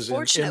 This is in the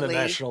Unfortunately,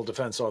 National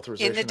Defense in the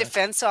Authorization Act.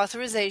 defense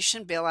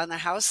authorization bill on the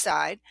House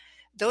side,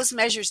 those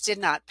measures did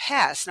not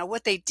pass. Now,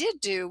 what they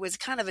did do was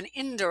kind of an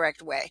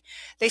indirect way.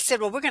 They said,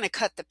 well, we're going to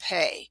cut the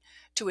pay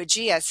to a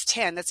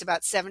GS-10 that's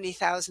about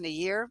 $70,000 a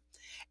year.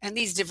 And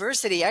these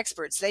diversity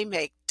experts, they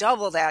make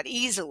double that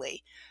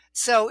easily.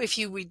 So if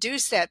you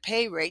reduce that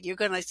pay rate, you're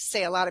going to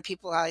say a lot of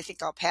people, I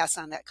think I'll pass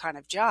on that kind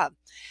of job.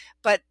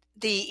 But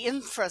the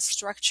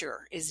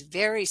infrastructure is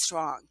very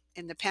strong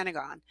in the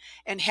Pentagon.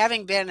 And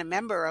having been a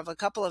member of a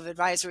couple of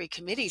advisory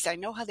committees, I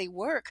know how they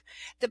work.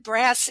 The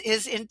brass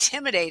is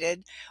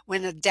intimidated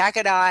when a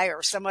DACADI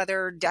or some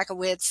other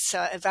DACAWITS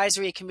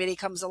advisory committee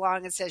comes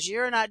along and says,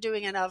 you're not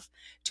doing enough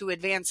to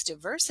advance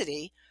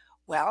diversity.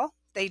 Well,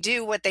 they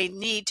do what they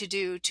need to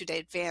do to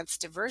advance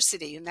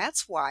diversity. And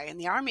that's why in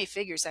the Army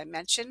figures I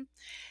mentioned,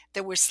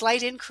 there were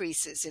slight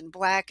increases in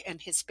Black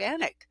and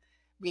Hispanic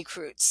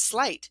recruits,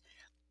 slight.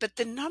 But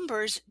the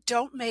numbers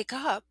don't make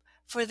up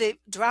for the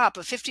drop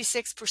of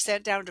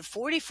 56% down to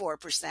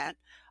 44%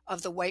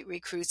 of the white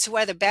recruits who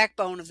are the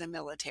backbone of the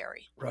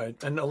military.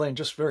 Right. And Elaine,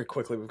 just very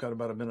quickly, we've got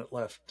about a minute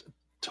left.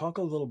 Talk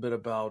a little bit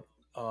about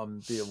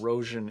the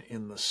erosion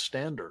in the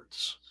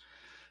standards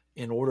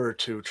in order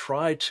to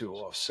try to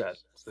offset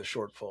the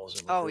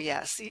shortfalls in Oh, recruitment.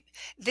 yes.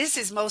 This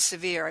is most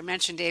severe. I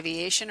mentioned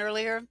aviation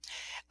earlier.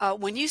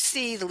 When you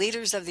see the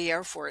leaders of the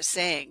Air Force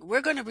saying,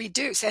 we're going to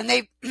reduce, and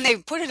they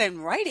put it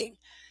in writing,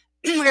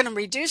 we're going to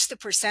reduce the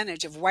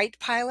percentage of white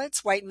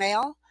pilots, white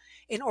male,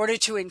 in order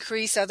to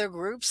increase other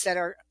groups that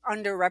are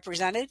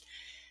underrepresented.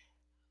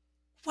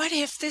 What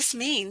if this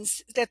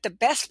means that the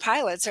best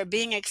pilots are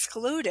being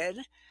excluded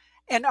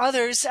and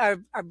others are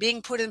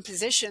being put in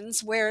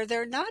positions where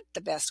they're not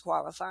the best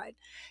qualified?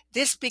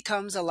 This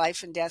becomes a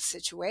life and death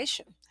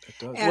situation. It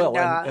does. And Well,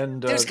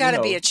 and there's got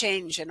to be a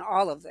change in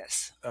all of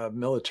this.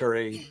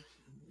 military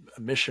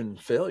mission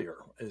failure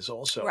is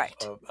also Right.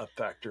 a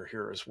factor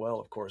here as well,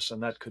 of course,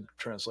 and that could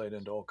translate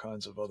into all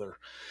kinds of other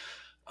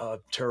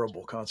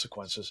terrible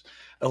consequences.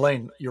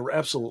 Elaine, you're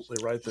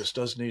absolutely right. This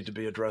does need to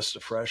be addressed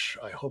afresh.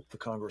 I hope the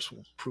Congress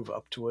will prove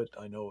up to it.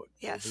 I know it will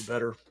Yes. do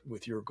better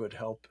with your good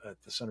help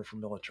at the Center for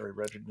Military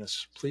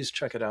Readiness. Please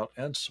check it out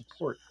and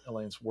support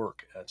Elaine's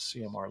work at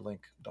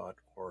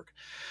cmrlink.org.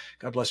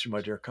 God bless you,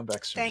 my dear. Come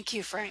back soon. Thank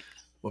you, Frank.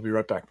 We'll be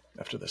right back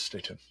after this. Stay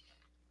tuned.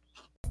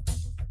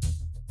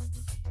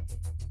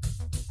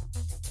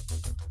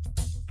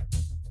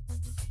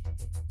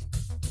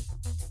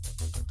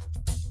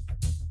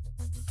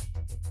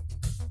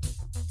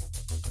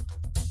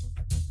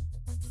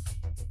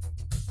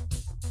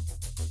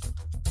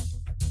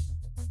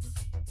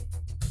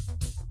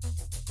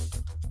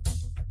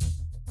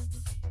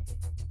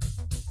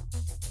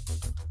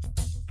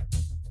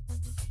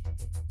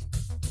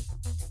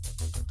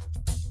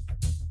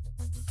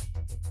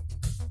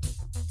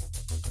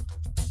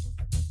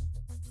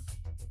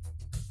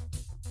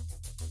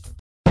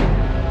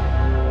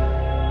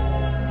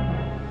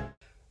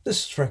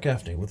 This is Frank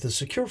Gaffney with the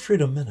Secure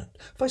Freedom Minute.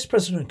 Vice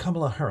President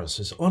Kamala Harris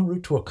is en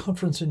route to a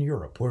conference in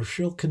Europe where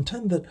she'll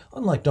contend that,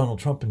 unlike Donald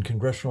Trump and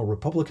congressional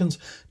Republicans,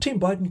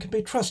 Team Biden can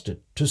be trusted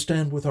to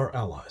stand with our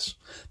allies.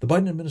 The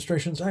Biden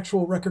administration's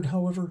actual record,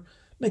 however,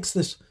 makes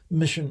this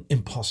mission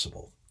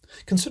impossible.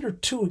 Consider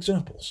two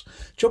examples.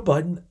 Joe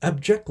Biden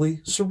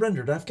abjectly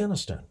surrendered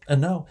Afghanistan,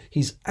 and now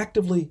he's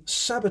actively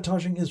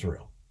sabotaging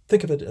Israel.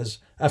 Think of it as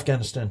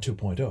Afghanistan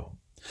 2.0.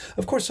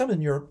 Of course, some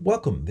in Europe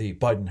welcome the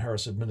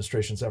Biden-Harris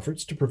administration's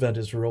efforts to prevent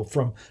Israel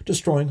from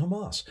destroying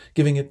Hamas,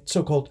 giving it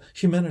so-called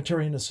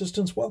humanitarian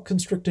assistance while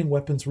constricting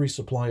weapons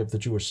resupply of the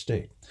Jewish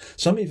state.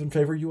 Some even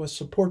favor U.S.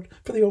 support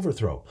for the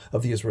overthrow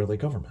of the Israeli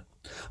government.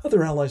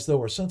 Other allies,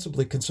 though, are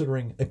sensibly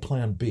considering a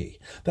Plan B.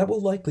 That will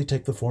likely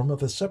take the form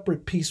of a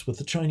separate peace with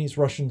the Chinese,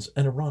 Russians,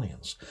 and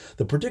Iranians.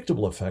 The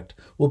predictable effect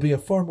will be a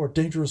far more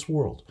dangerous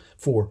world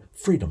for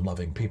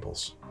freedom-loving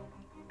peoples.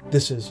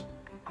 This is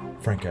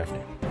Frank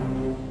Gaffney.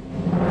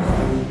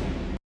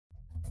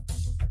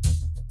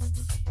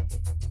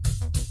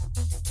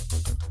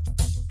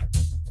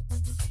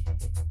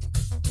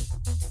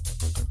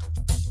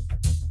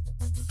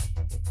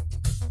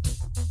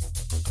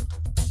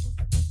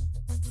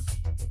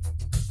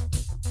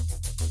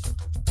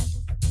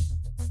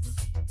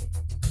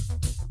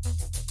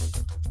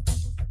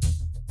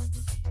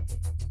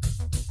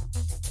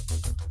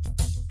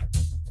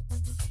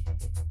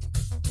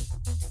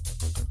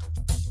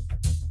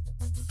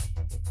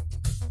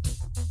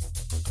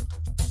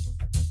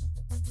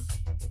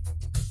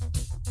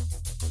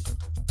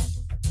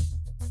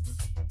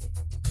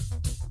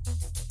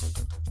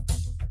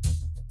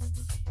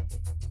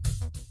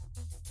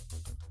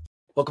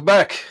 Welcome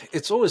back.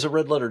 It's always a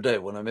red letter day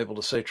when I'm able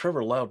to say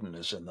Trevor Loudon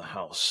is in the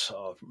house.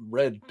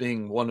 Red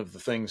being one of the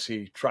things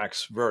he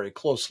tracks very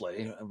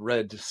closely.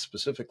 Red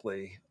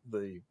specifically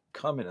the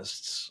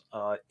communists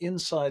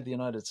inside the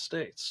United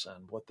States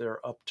and what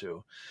they're up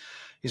to.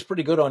 He's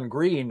pretty good on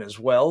green as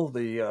well.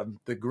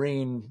 The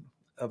green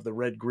of the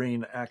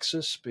red-green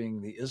axis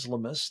being the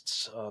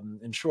Islamists.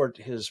 In short,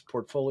 his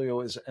portfolio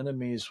is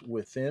Enemies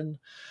Within.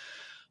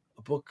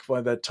 A book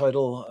by that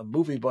title, a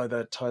movie by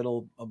that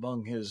title,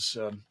 among his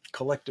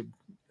collected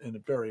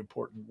and very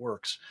important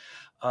works.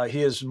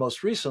 He is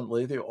most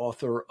recently the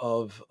author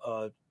of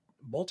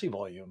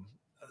multi-volume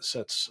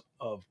sets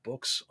of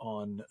books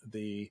on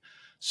the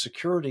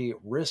security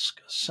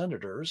risk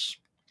senators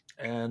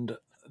and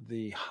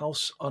the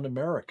House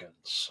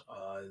Un-Americans.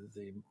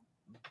 The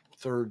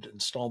third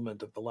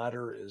installment of the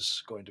latter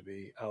is going to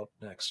be out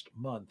next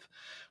month.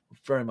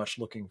 Very much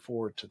looking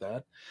forward to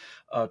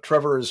that.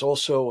 Trevor is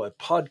also a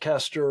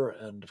podcaster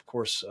and, of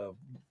course, a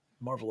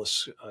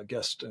marvelous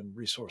guest and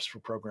resource for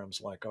programs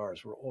like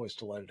ours. We're always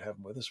delighted to have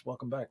him with us.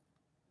 Welcome back,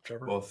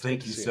 Trevor. Well,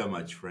 thank you so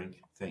much,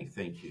 Frank.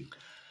 Thank you.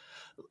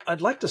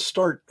 I'd like to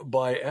start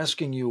by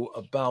asking you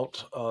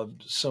about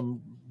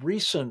some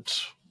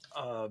recent,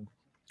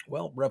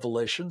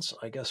 revelations,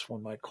 I guess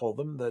one might call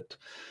them, that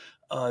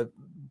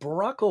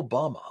Barack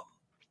Obama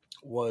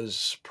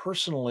was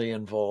personally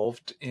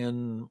involved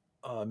in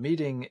a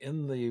meeting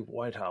in the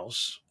White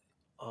House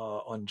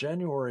on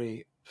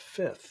January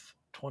 5th,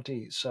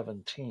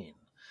 2017,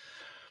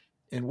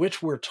 in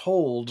which we're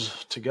told,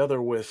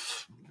 together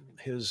with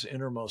his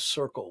innermost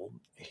circle,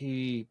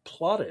 he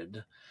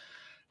plotted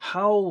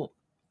how,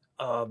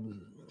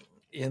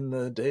 in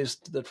the days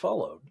that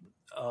followed,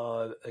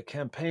 a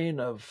campaign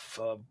of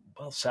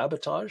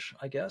sabotage,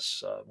 I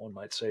guess, one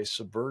might say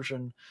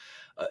subversion,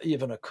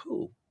 even a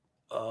coup,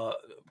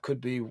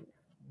 could be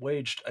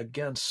waged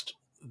against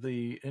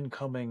the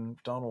incoming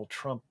Donald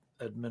Trump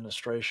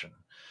administration.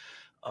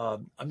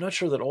 I'm not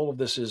sure that all of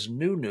this is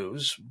new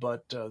news,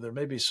 but there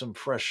may be some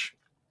fresh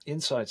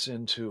insights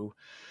into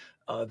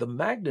the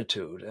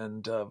magnitude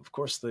and, of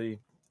course, the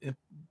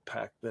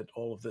impact that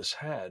all of this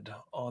had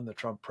on the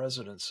Trump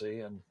presidency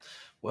and,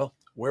 well,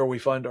 where we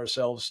find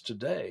ourselves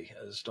today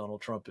as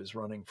Donald Trump is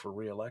running for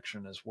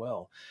re-election as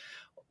well.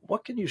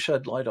 What can you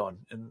shed light on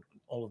in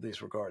all of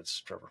these regards,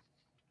 Trevor?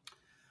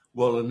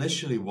 Well,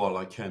 initially, while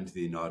I came to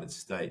the United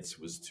States,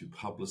 was to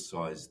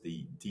publicize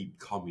the deep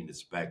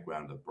communist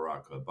background of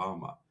Barack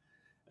Obama.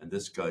 And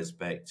this goes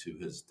back to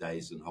his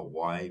days in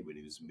Hawaii when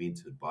he was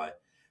mentored by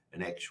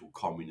an actual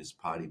Communist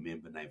Party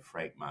member named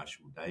Frank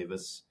Marshall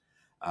Davis.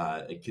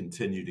 It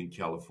continued in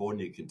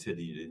California,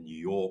 continued in New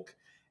York.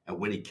 And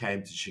when he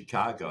came to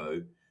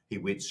Chicago, he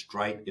went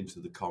straight into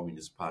the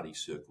Communist Party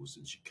circles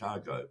in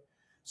Chicago.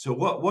 So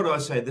what do I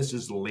say? This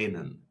is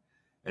Lenin.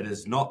 It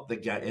is not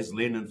as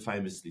Lenin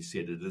famously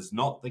said, it is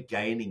not the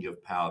gaining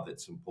of power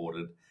that's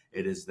important.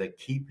 It is the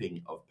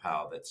keeping of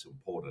power that's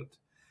important.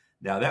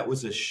 Now, that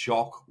was a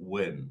shock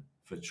win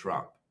for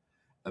Trump.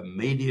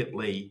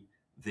 Immediately,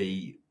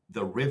 the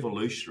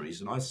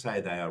revolutionaries, and I say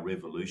they are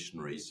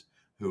revolutionaries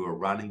who are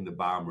running the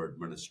Obama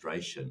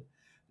administration,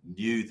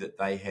 knew that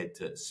they had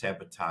to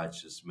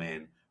sabotage this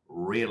man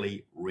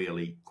really,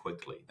 really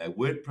quickly. They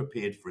weren't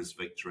prepared for his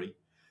victory.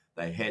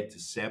 They had to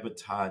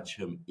sabotage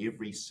him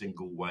every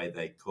single way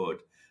they could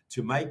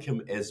to make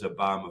him, as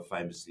Obama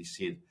famously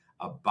said,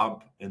 a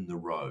bump in the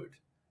road.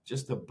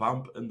 Just a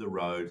bump in the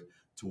road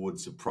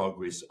towards the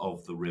progress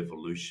of the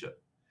revolution.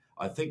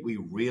 I think we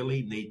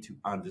really need to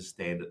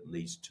understand it in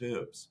these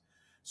terms.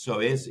 So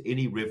as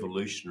any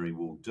revolutionary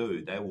will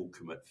do, they will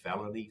commit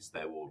felonies,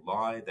 they will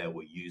lie, they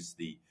will use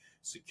the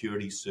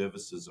security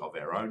services of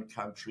our own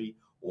country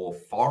or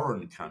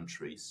foreign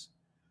countries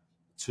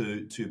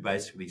to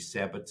basically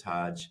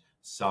sabotage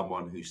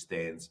someone who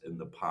stands in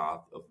the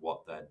path of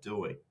what they're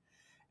doing.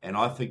 And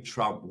I think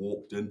Trump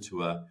walked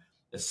into a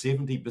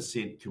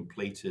 70%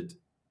 completed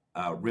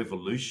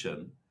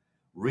revolution,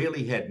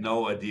 really had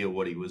no idea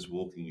what he was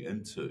walking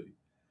into.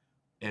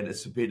 And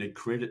it's been a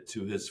credit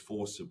to his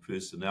force of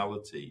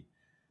personality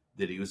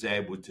that he was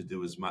able to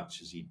do as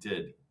much as he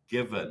did,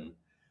 given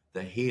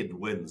the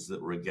headwinds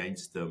that were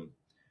against him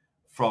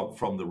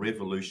from the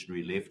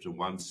revolutionary left on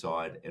one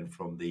side and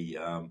from the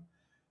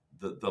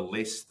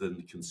less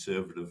than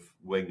conservative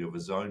wing of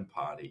his own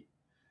party.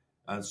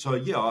 And so,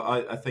 yeah,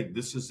 I think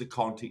this is the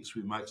context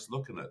we must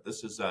look at.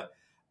 This is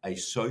a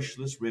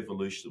socialist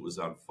revolution that was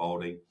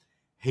unfolding.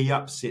 He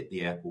upset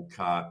the apple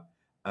cart.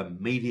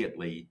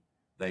 Immediately,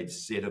 they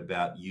set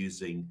about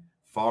using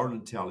foreign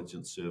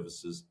intelligence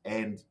services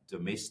and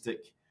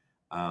domestic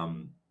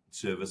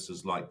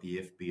services like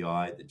the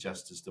FBI, the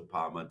Justice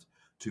Department,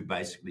 to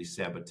basically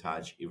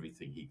sabotage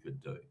everything he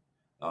could do.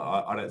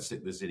 I don't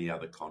think there's any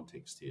other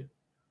context here.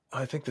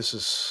 I think this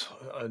is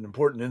an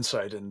important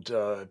insight, and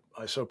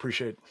I so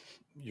appreciate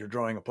your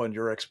drawing upon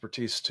your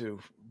expertise to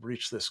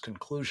reach this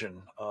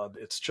conclusion.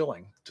 It's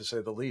chilling, to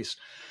say the least,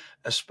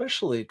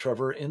 especially,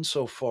 Trevor,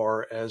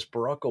 insofar as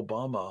Barack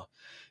Obama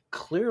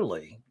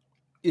clearly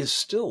is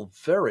still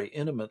very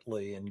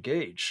intimately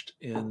engaged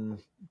in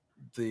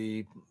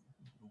the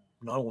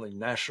not only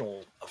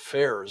national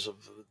affairs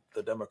of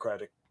the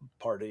Democratic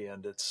Party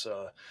and its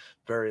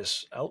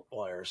various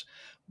outliers,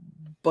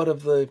 but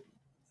of the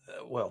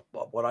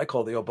what I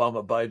call the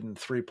Obama-Biden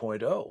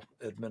 3.0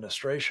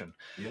 administration.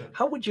 Yeah.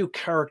 How would you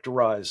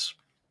characterize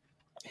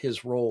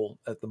his role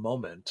at the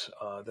moment,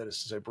 that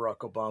is to say Barack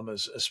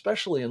Obama's,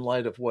 especially in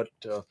light of what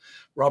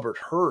Robert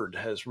Hurd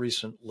has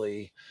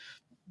recently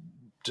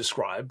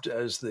described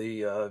as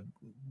the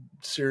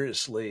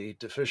seriously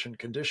deficient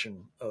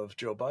condition of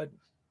Joe Biden?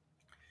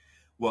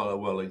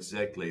 Well,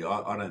 exactly.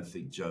 I don't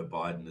think Joe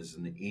Biden is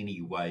in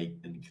any way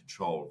in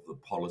control of the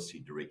policy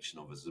direction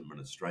of his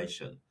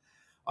administration.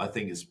 I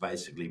think it's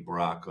basically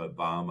Barack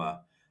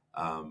Obama,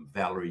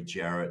 Valerie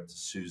Jarrett,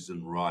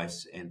 Susan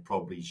Rice, and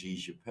probably Xi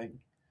Jinping,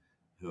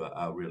 who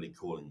are really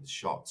calling the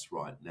shots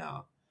right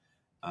now.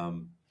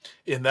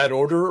 In that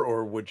order,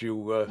 or would you?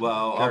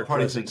 Well, I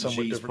probably think Xi's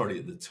Xi's probably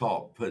at the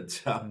top, but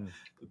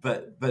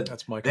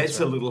that's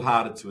a little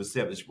harder to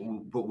establish.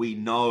 But we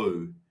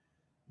know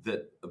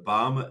that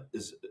Obama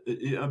is,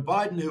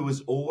 Biden, who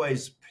was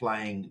always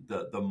playing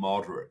the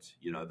moderate,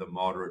 the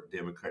moderate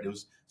Democrat, who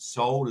was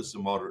sold as the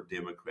moderate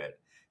Democrat,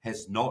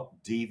 has not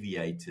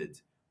deviated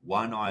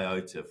one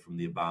iota from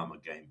the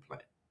Obama game plan.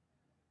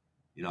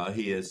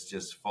 He has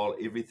just followed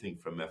everything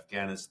from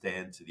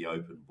Afghanistan to the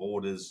open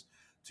borders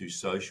to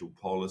social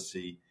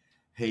policy.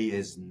 He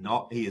has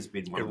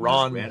been one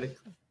Iran, of the most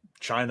radical.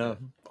 China,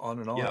 on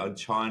and on. Yeah, and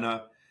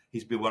China.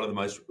 He's been one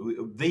of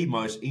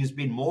he's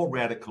been more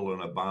radical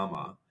than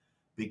Obama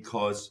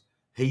because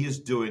he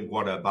is doing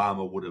what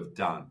Obama would have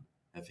done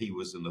if he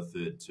was in the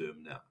third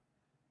term now.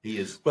 He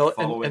is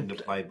following the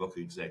playbook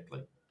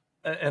exactly.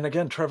 And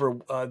again, Trevor,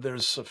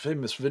 there's a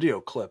famous video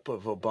clip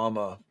of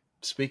Obama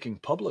speaking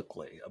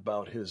publicly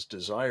about his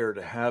desire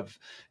to have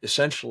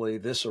essentially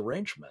this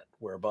arrangement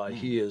whereby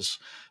he is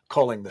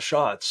calling the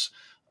shots,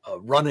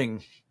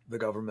 running the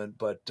government,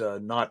 but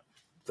not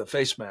the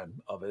face man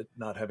of it,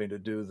 not having to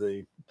do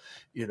the,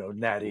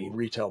 natty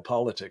retail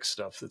politics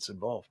stuff that's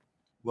involved.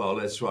 Well,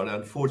 that's right.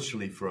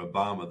 Unfortunately for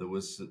Obama,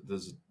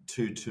 there's a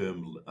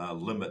two-term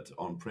limit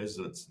on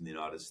presidents in the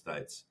United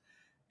States.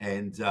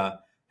 And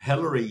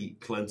Hillary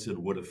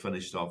Clinton would have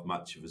finished off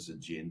much of his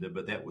agenda,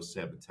 but that was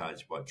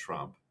sabotaged by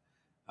Trump,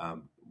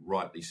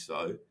 rightly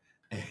so.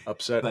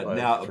 Upset but by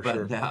now, it, for but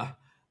sure. now,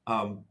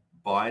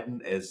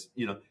 Biden, as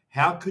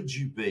how could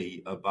you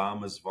be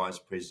Obama's vice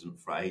president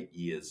for 8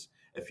 years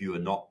if you are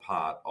not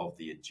part of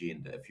the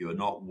agenda, if you are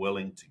not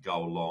willing to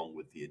go along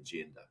with the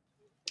agenda?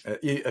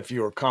 If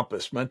you're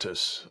compos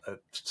mentis at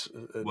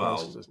well,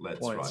 most that's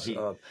points.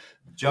 right.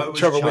 Joe was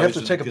Trevor, chosen we have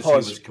to take a because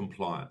pause. He was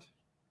compliant.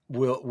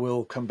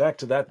 We'll come back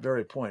to that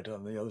very point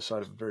on the other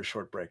side of a very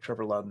short break.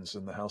 Trevor Loudon's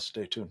in the house.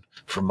 Stay tuned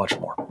for much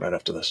more right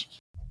after this.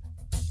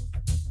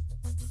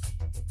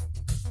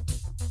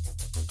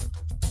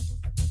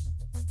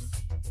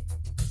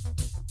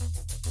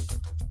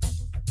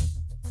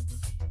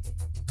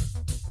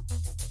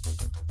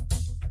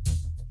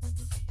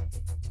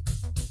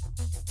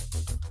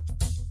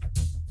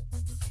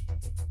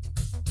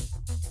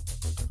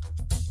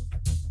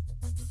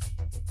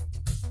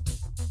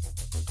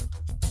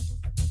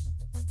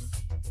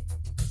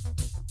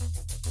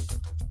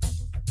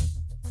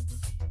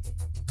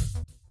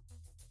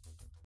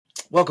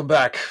 Welcome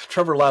back.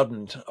 Trevor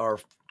Loudon, our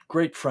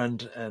great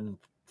friend and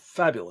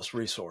fabulous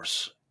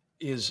resource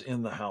is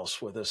in the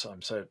house with us.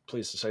 I'm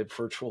pleased to say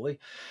virtually.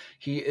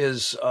 He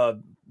is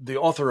the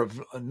author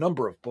of a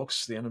number of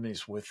books. The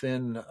Enemies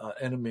Within,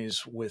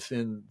 Enemies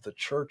Within the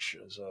Church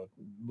is a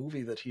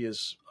movie that he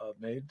has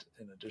made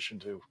in addition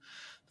to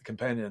the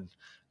companion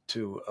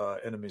to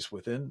Enemies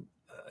Within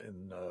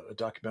in a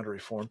documentary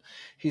form.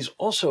 He's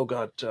also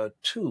got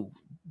two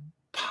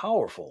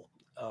powerful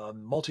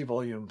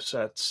multi-volume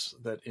sets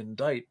that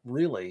indict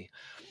really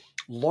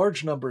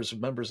large numbers of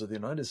members of the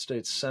United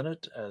States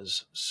Senate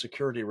as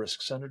security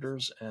risk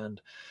senators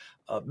and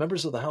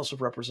members of the House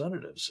of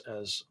Representatives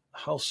as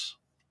House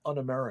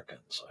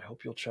Un-Americans. I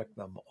hope you'll check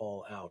them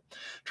all out.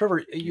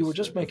 Trevor, you were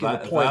just making the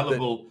point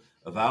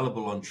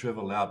available on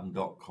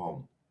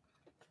trevorloudon.com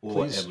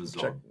or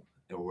Amazon.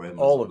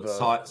 All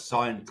of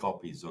signed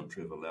copies on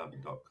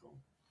trevorloudon.com.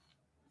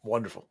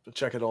 Wonderful.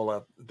 Check it all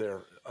out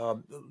there.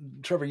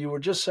 Trevor, you were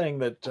just saying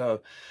that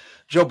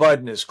Joe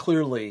Biden is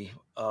clearly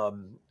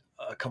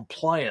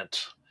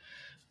compliant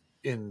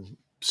in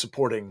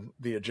supporting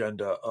the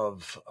agenda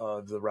of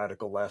the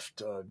radical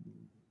left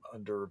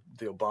under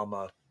the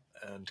Obama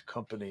and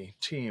company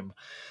team.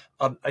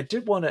 I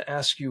did want to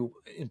ask you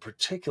in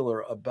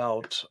particular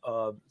about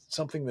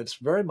something that's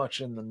very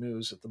much in the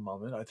news at the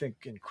moment, I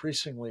think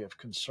increasingly of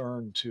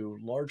concern to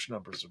large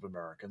numbers of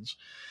Americans,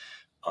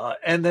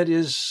 and that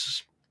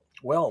is,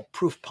 well,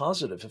 proof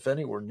positive, if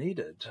any were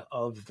needed,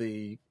 of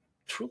the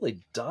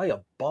truly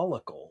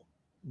diabolical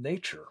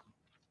nature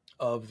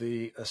of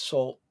the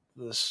assault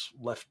this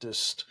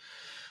leftist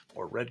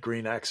or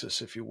red-green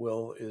axis, if you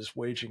will, is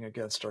waging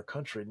against our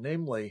country,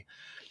 namely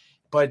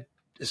by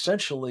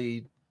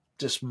essentially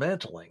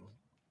dismantling,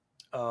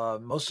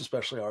 most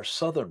especially our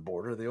southern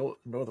border. The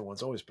northern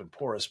one's always been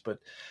porous, but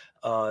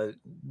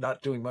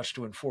not doing much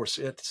to enforce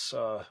its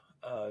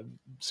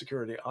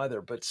security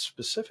either. But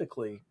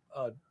specifically,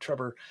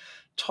 Trevor,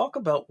 talk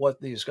about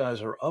what these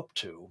guys are up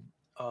to.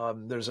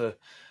 There's a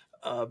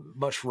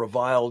much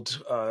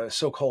reviled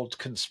so-called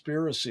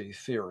conspiracy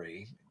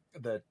theory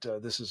that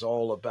this is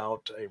all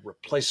about a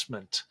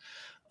replacement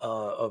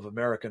of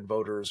American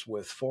voters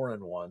with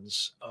foreign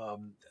ones.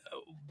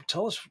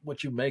 Tell us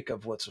what you make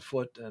of what's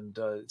afoot and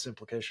its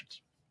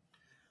implications.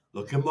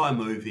 Look, in my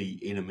movie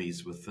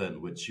Enemies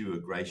Within, which you were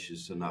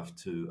gracious enough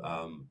to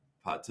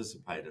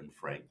participate in,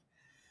 Frank,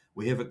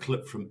 we have a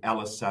clip from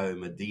Eliseo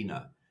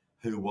Medina,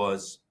 who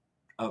was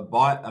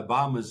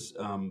Obama's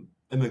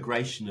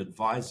immigration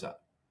advisor.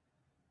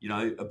 You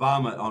know,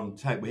 Obama on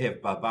tape, we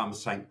have Obama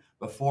saying,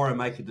 before I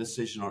make a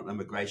decision on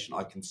immigration,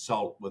 I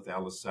consult with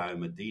Eliseo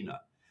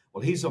Medina.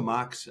 Well, he's a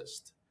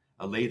Marxist,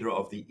 a leader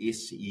of the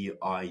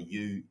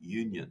SEIU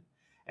union.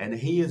 And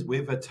we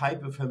have a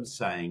tape of him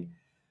saying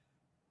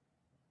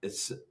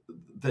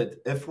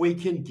that if we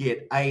can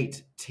get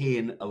 8,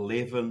 10,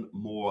 11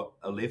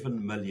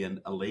 million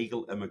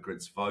illegal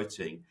immigrants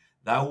voting,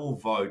 they will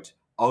vote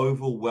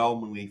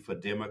overwhelmingly for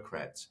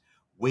Democrats.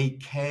 We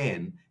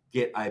can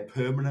get a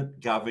permanent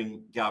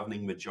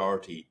governing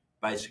majority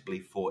basically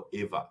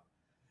forever.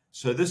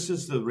 So this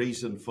is the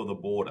reason for the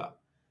border.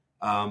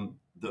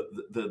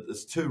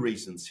 There's two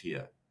reasons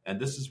here, and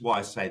this is why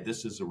I say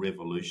this is a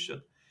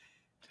revolution.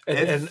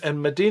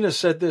 And Medina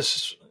said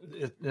this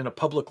in a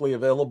publicly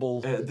available.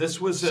 This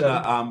was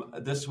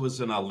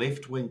in a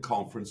left-wing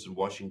conference in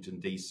Washington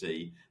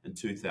D.C. in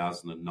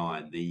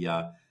 2009.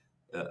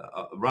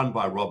 Run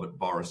by Robert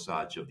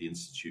Borisage of the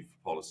Institute for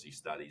Policy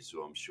Studies,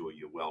 who I'm sure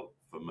you're well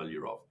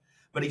familiar of.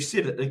 But he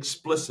said it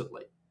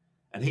explicitly,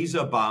 and he's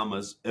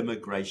Obama's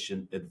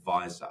immigration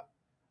advisor,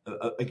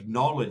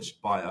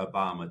 acknowledged by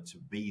Obama to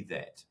be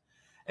that.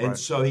 And right.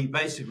 So he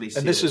basically said...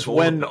 And this is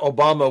when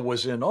Obama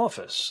was in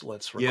office,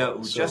 let's recall. Yeah,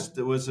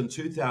 it was in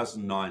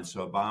 2009,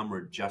 so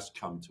Obama had just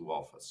come to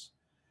office.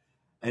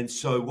 And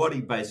so what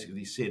he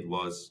basically said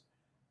was,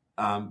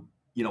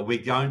 we're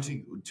going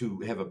to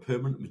have a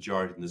permanent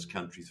majority in this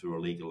country through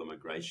illegal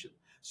immigration.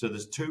 So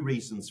there's two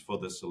reasons for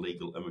this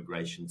illegal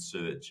immigration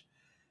surge.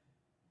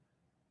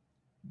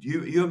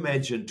 You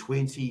imagine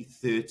 20,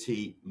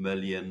 30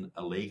 million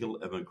illegal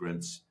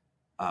immigrants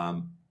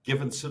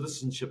given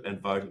citizenship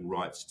and voting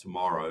rights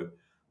tomorrow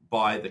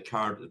by the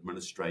current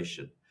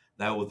administration.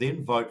 They will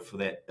then vote for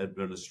that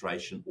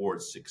administration or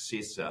its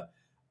successor,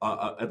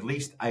 at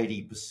least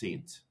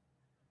 80%.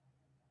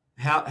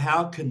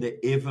 How can there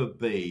ever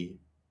be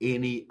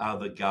any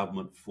other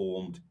government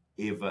formed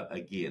ever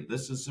again?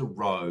 This is a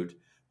road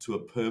to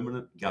a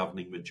permanent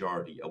governing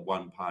majority, a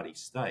one-party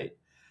state.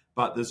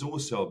 But there's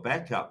also a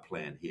backup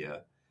plan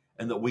here,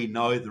 and that we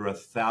know there are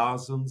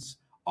thousands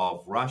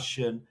of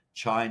Russian,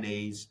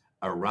 Chinese,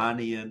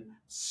 Iranian,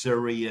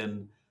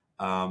 Syrian,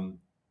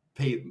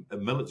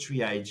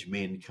 military-age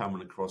men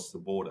coming across the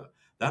border.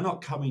 They're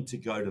not coming to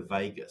go to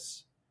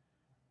Vegas.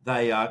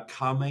 They are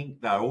coming,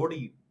 they're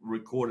already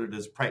recorded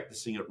as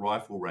practicing at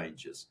rifle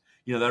ranges.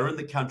 They're in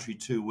the country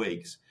 2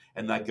 weeks,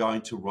 and they're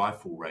going to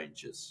rifle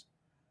ranges,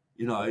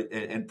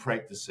 and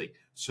practicing.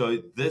 So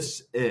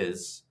this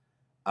is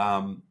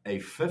a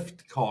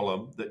fifth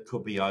column that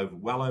could be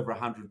well over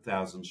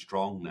 100,000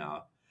 strong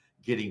now,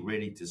 getting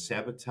ready to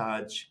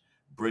sabotage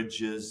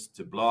bridges,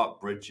 to blow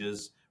up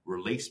bridges,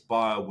 release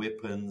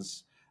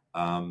bioweapons,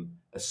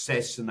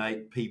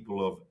 assassinate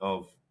people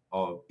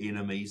of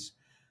enemies.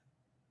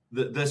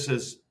 This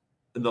is,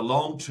 in the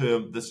long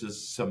term, this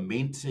is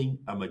cementing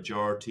a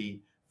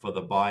majority for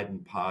the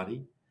Biden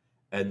party.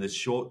 In the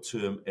short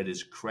term, it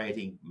is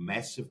creating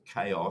massive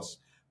chaos,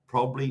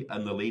 probably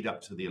in the lead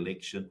up to the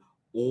election,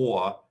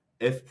 or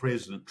if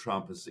President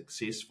Trump is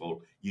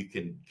successful, you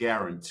can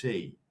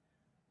guarantee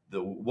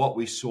that what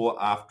we saw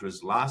after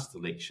his last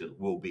election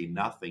will be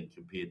nothing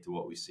compared to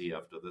what we see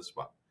after this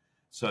one.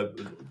 So,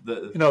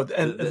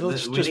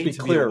 let's just be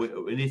clear.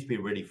 We need to be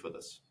ready for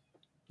this.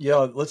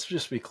 Yeah, let's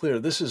just be clear.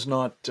 This is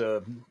not,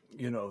 the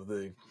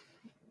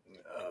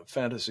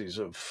fantasies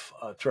of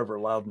Trevor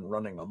Loudon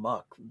running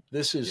amok.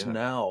 This is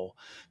now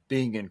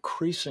being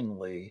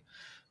increasingly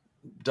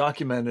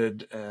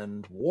documented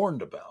and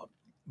warned about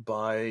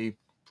by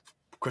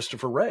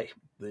Christopher Wray,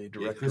 the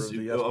director of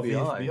the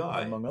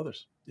FBI, among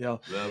others. Yeah,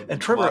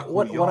 and Trevor,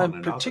 what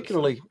I'm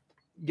particularly,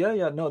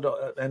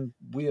 and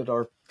we at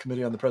our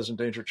Committee on the Present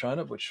Danger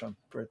China, which I'm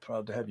very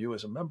proud to have you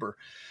as a member,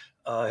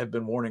 have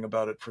been warning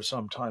about it for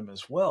some time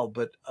as well.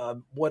 But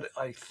what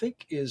I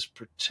think is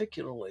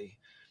particularly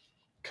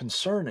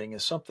concerning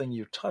is something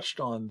you touched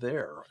on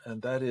there,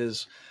 and that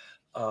is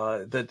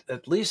that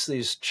at least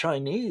these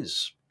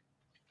Chinese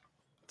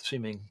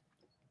seeming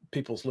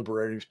People's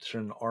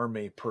Liberation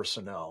Army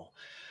personnel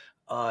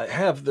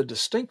have the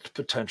distinct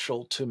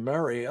potential to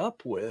marry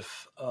up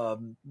with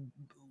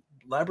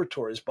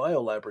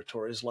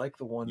biolaboratories like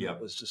the one that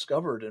was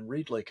discovered in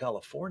Reedley,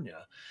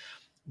 California,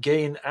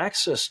 gain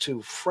access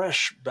to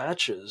fresh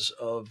batches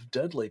of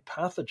deadly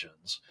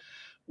pathogens,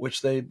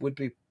 which they would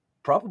be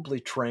probably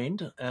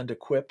trained and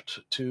equipped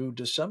to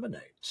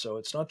disseminate. So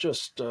it's not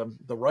just the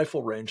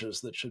rifle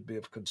ranges that should be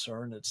of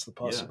concern. It's the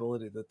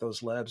possibility that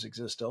those labs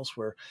exist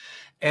elsewhere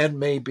and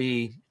may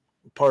be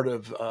part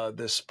of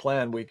this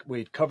plan.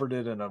 We covered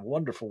it in a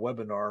wonderful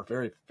webinar,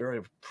 very,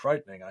 very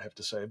frightening, I have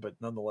to say, but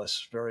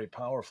nonetheless very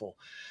powerful,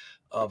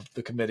 of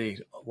the committee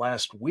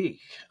last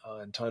week,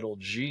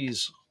 entitled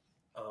Xi's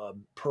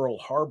Pearl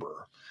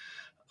Harbor.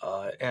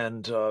 I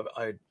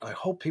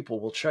hope people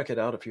will check it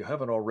out if you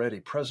haven't already.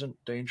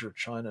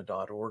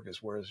 PresentDangerChina.org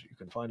is where you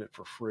can find it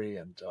for free,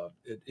 and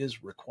it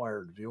is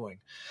required viewing.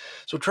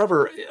 So,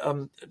 Trevor,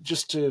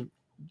 just to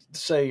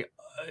say,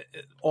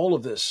 all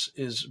of this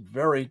is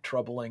very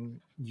troubling.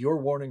 Your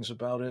warnings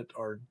about it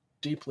are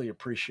deeply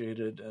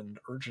appreciated and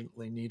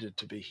urgently needed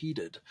to be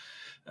heeded.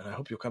 And I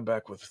hope you'll come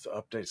back with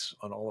updates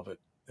on all of it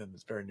in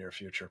the very near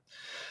future.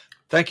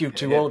 Thank you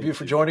to all of you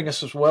for joining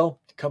us as well.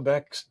 Come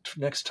back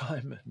next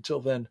time. Until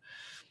then,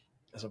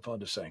 as I'm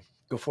fond of saying,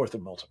 go forth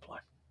and multiply.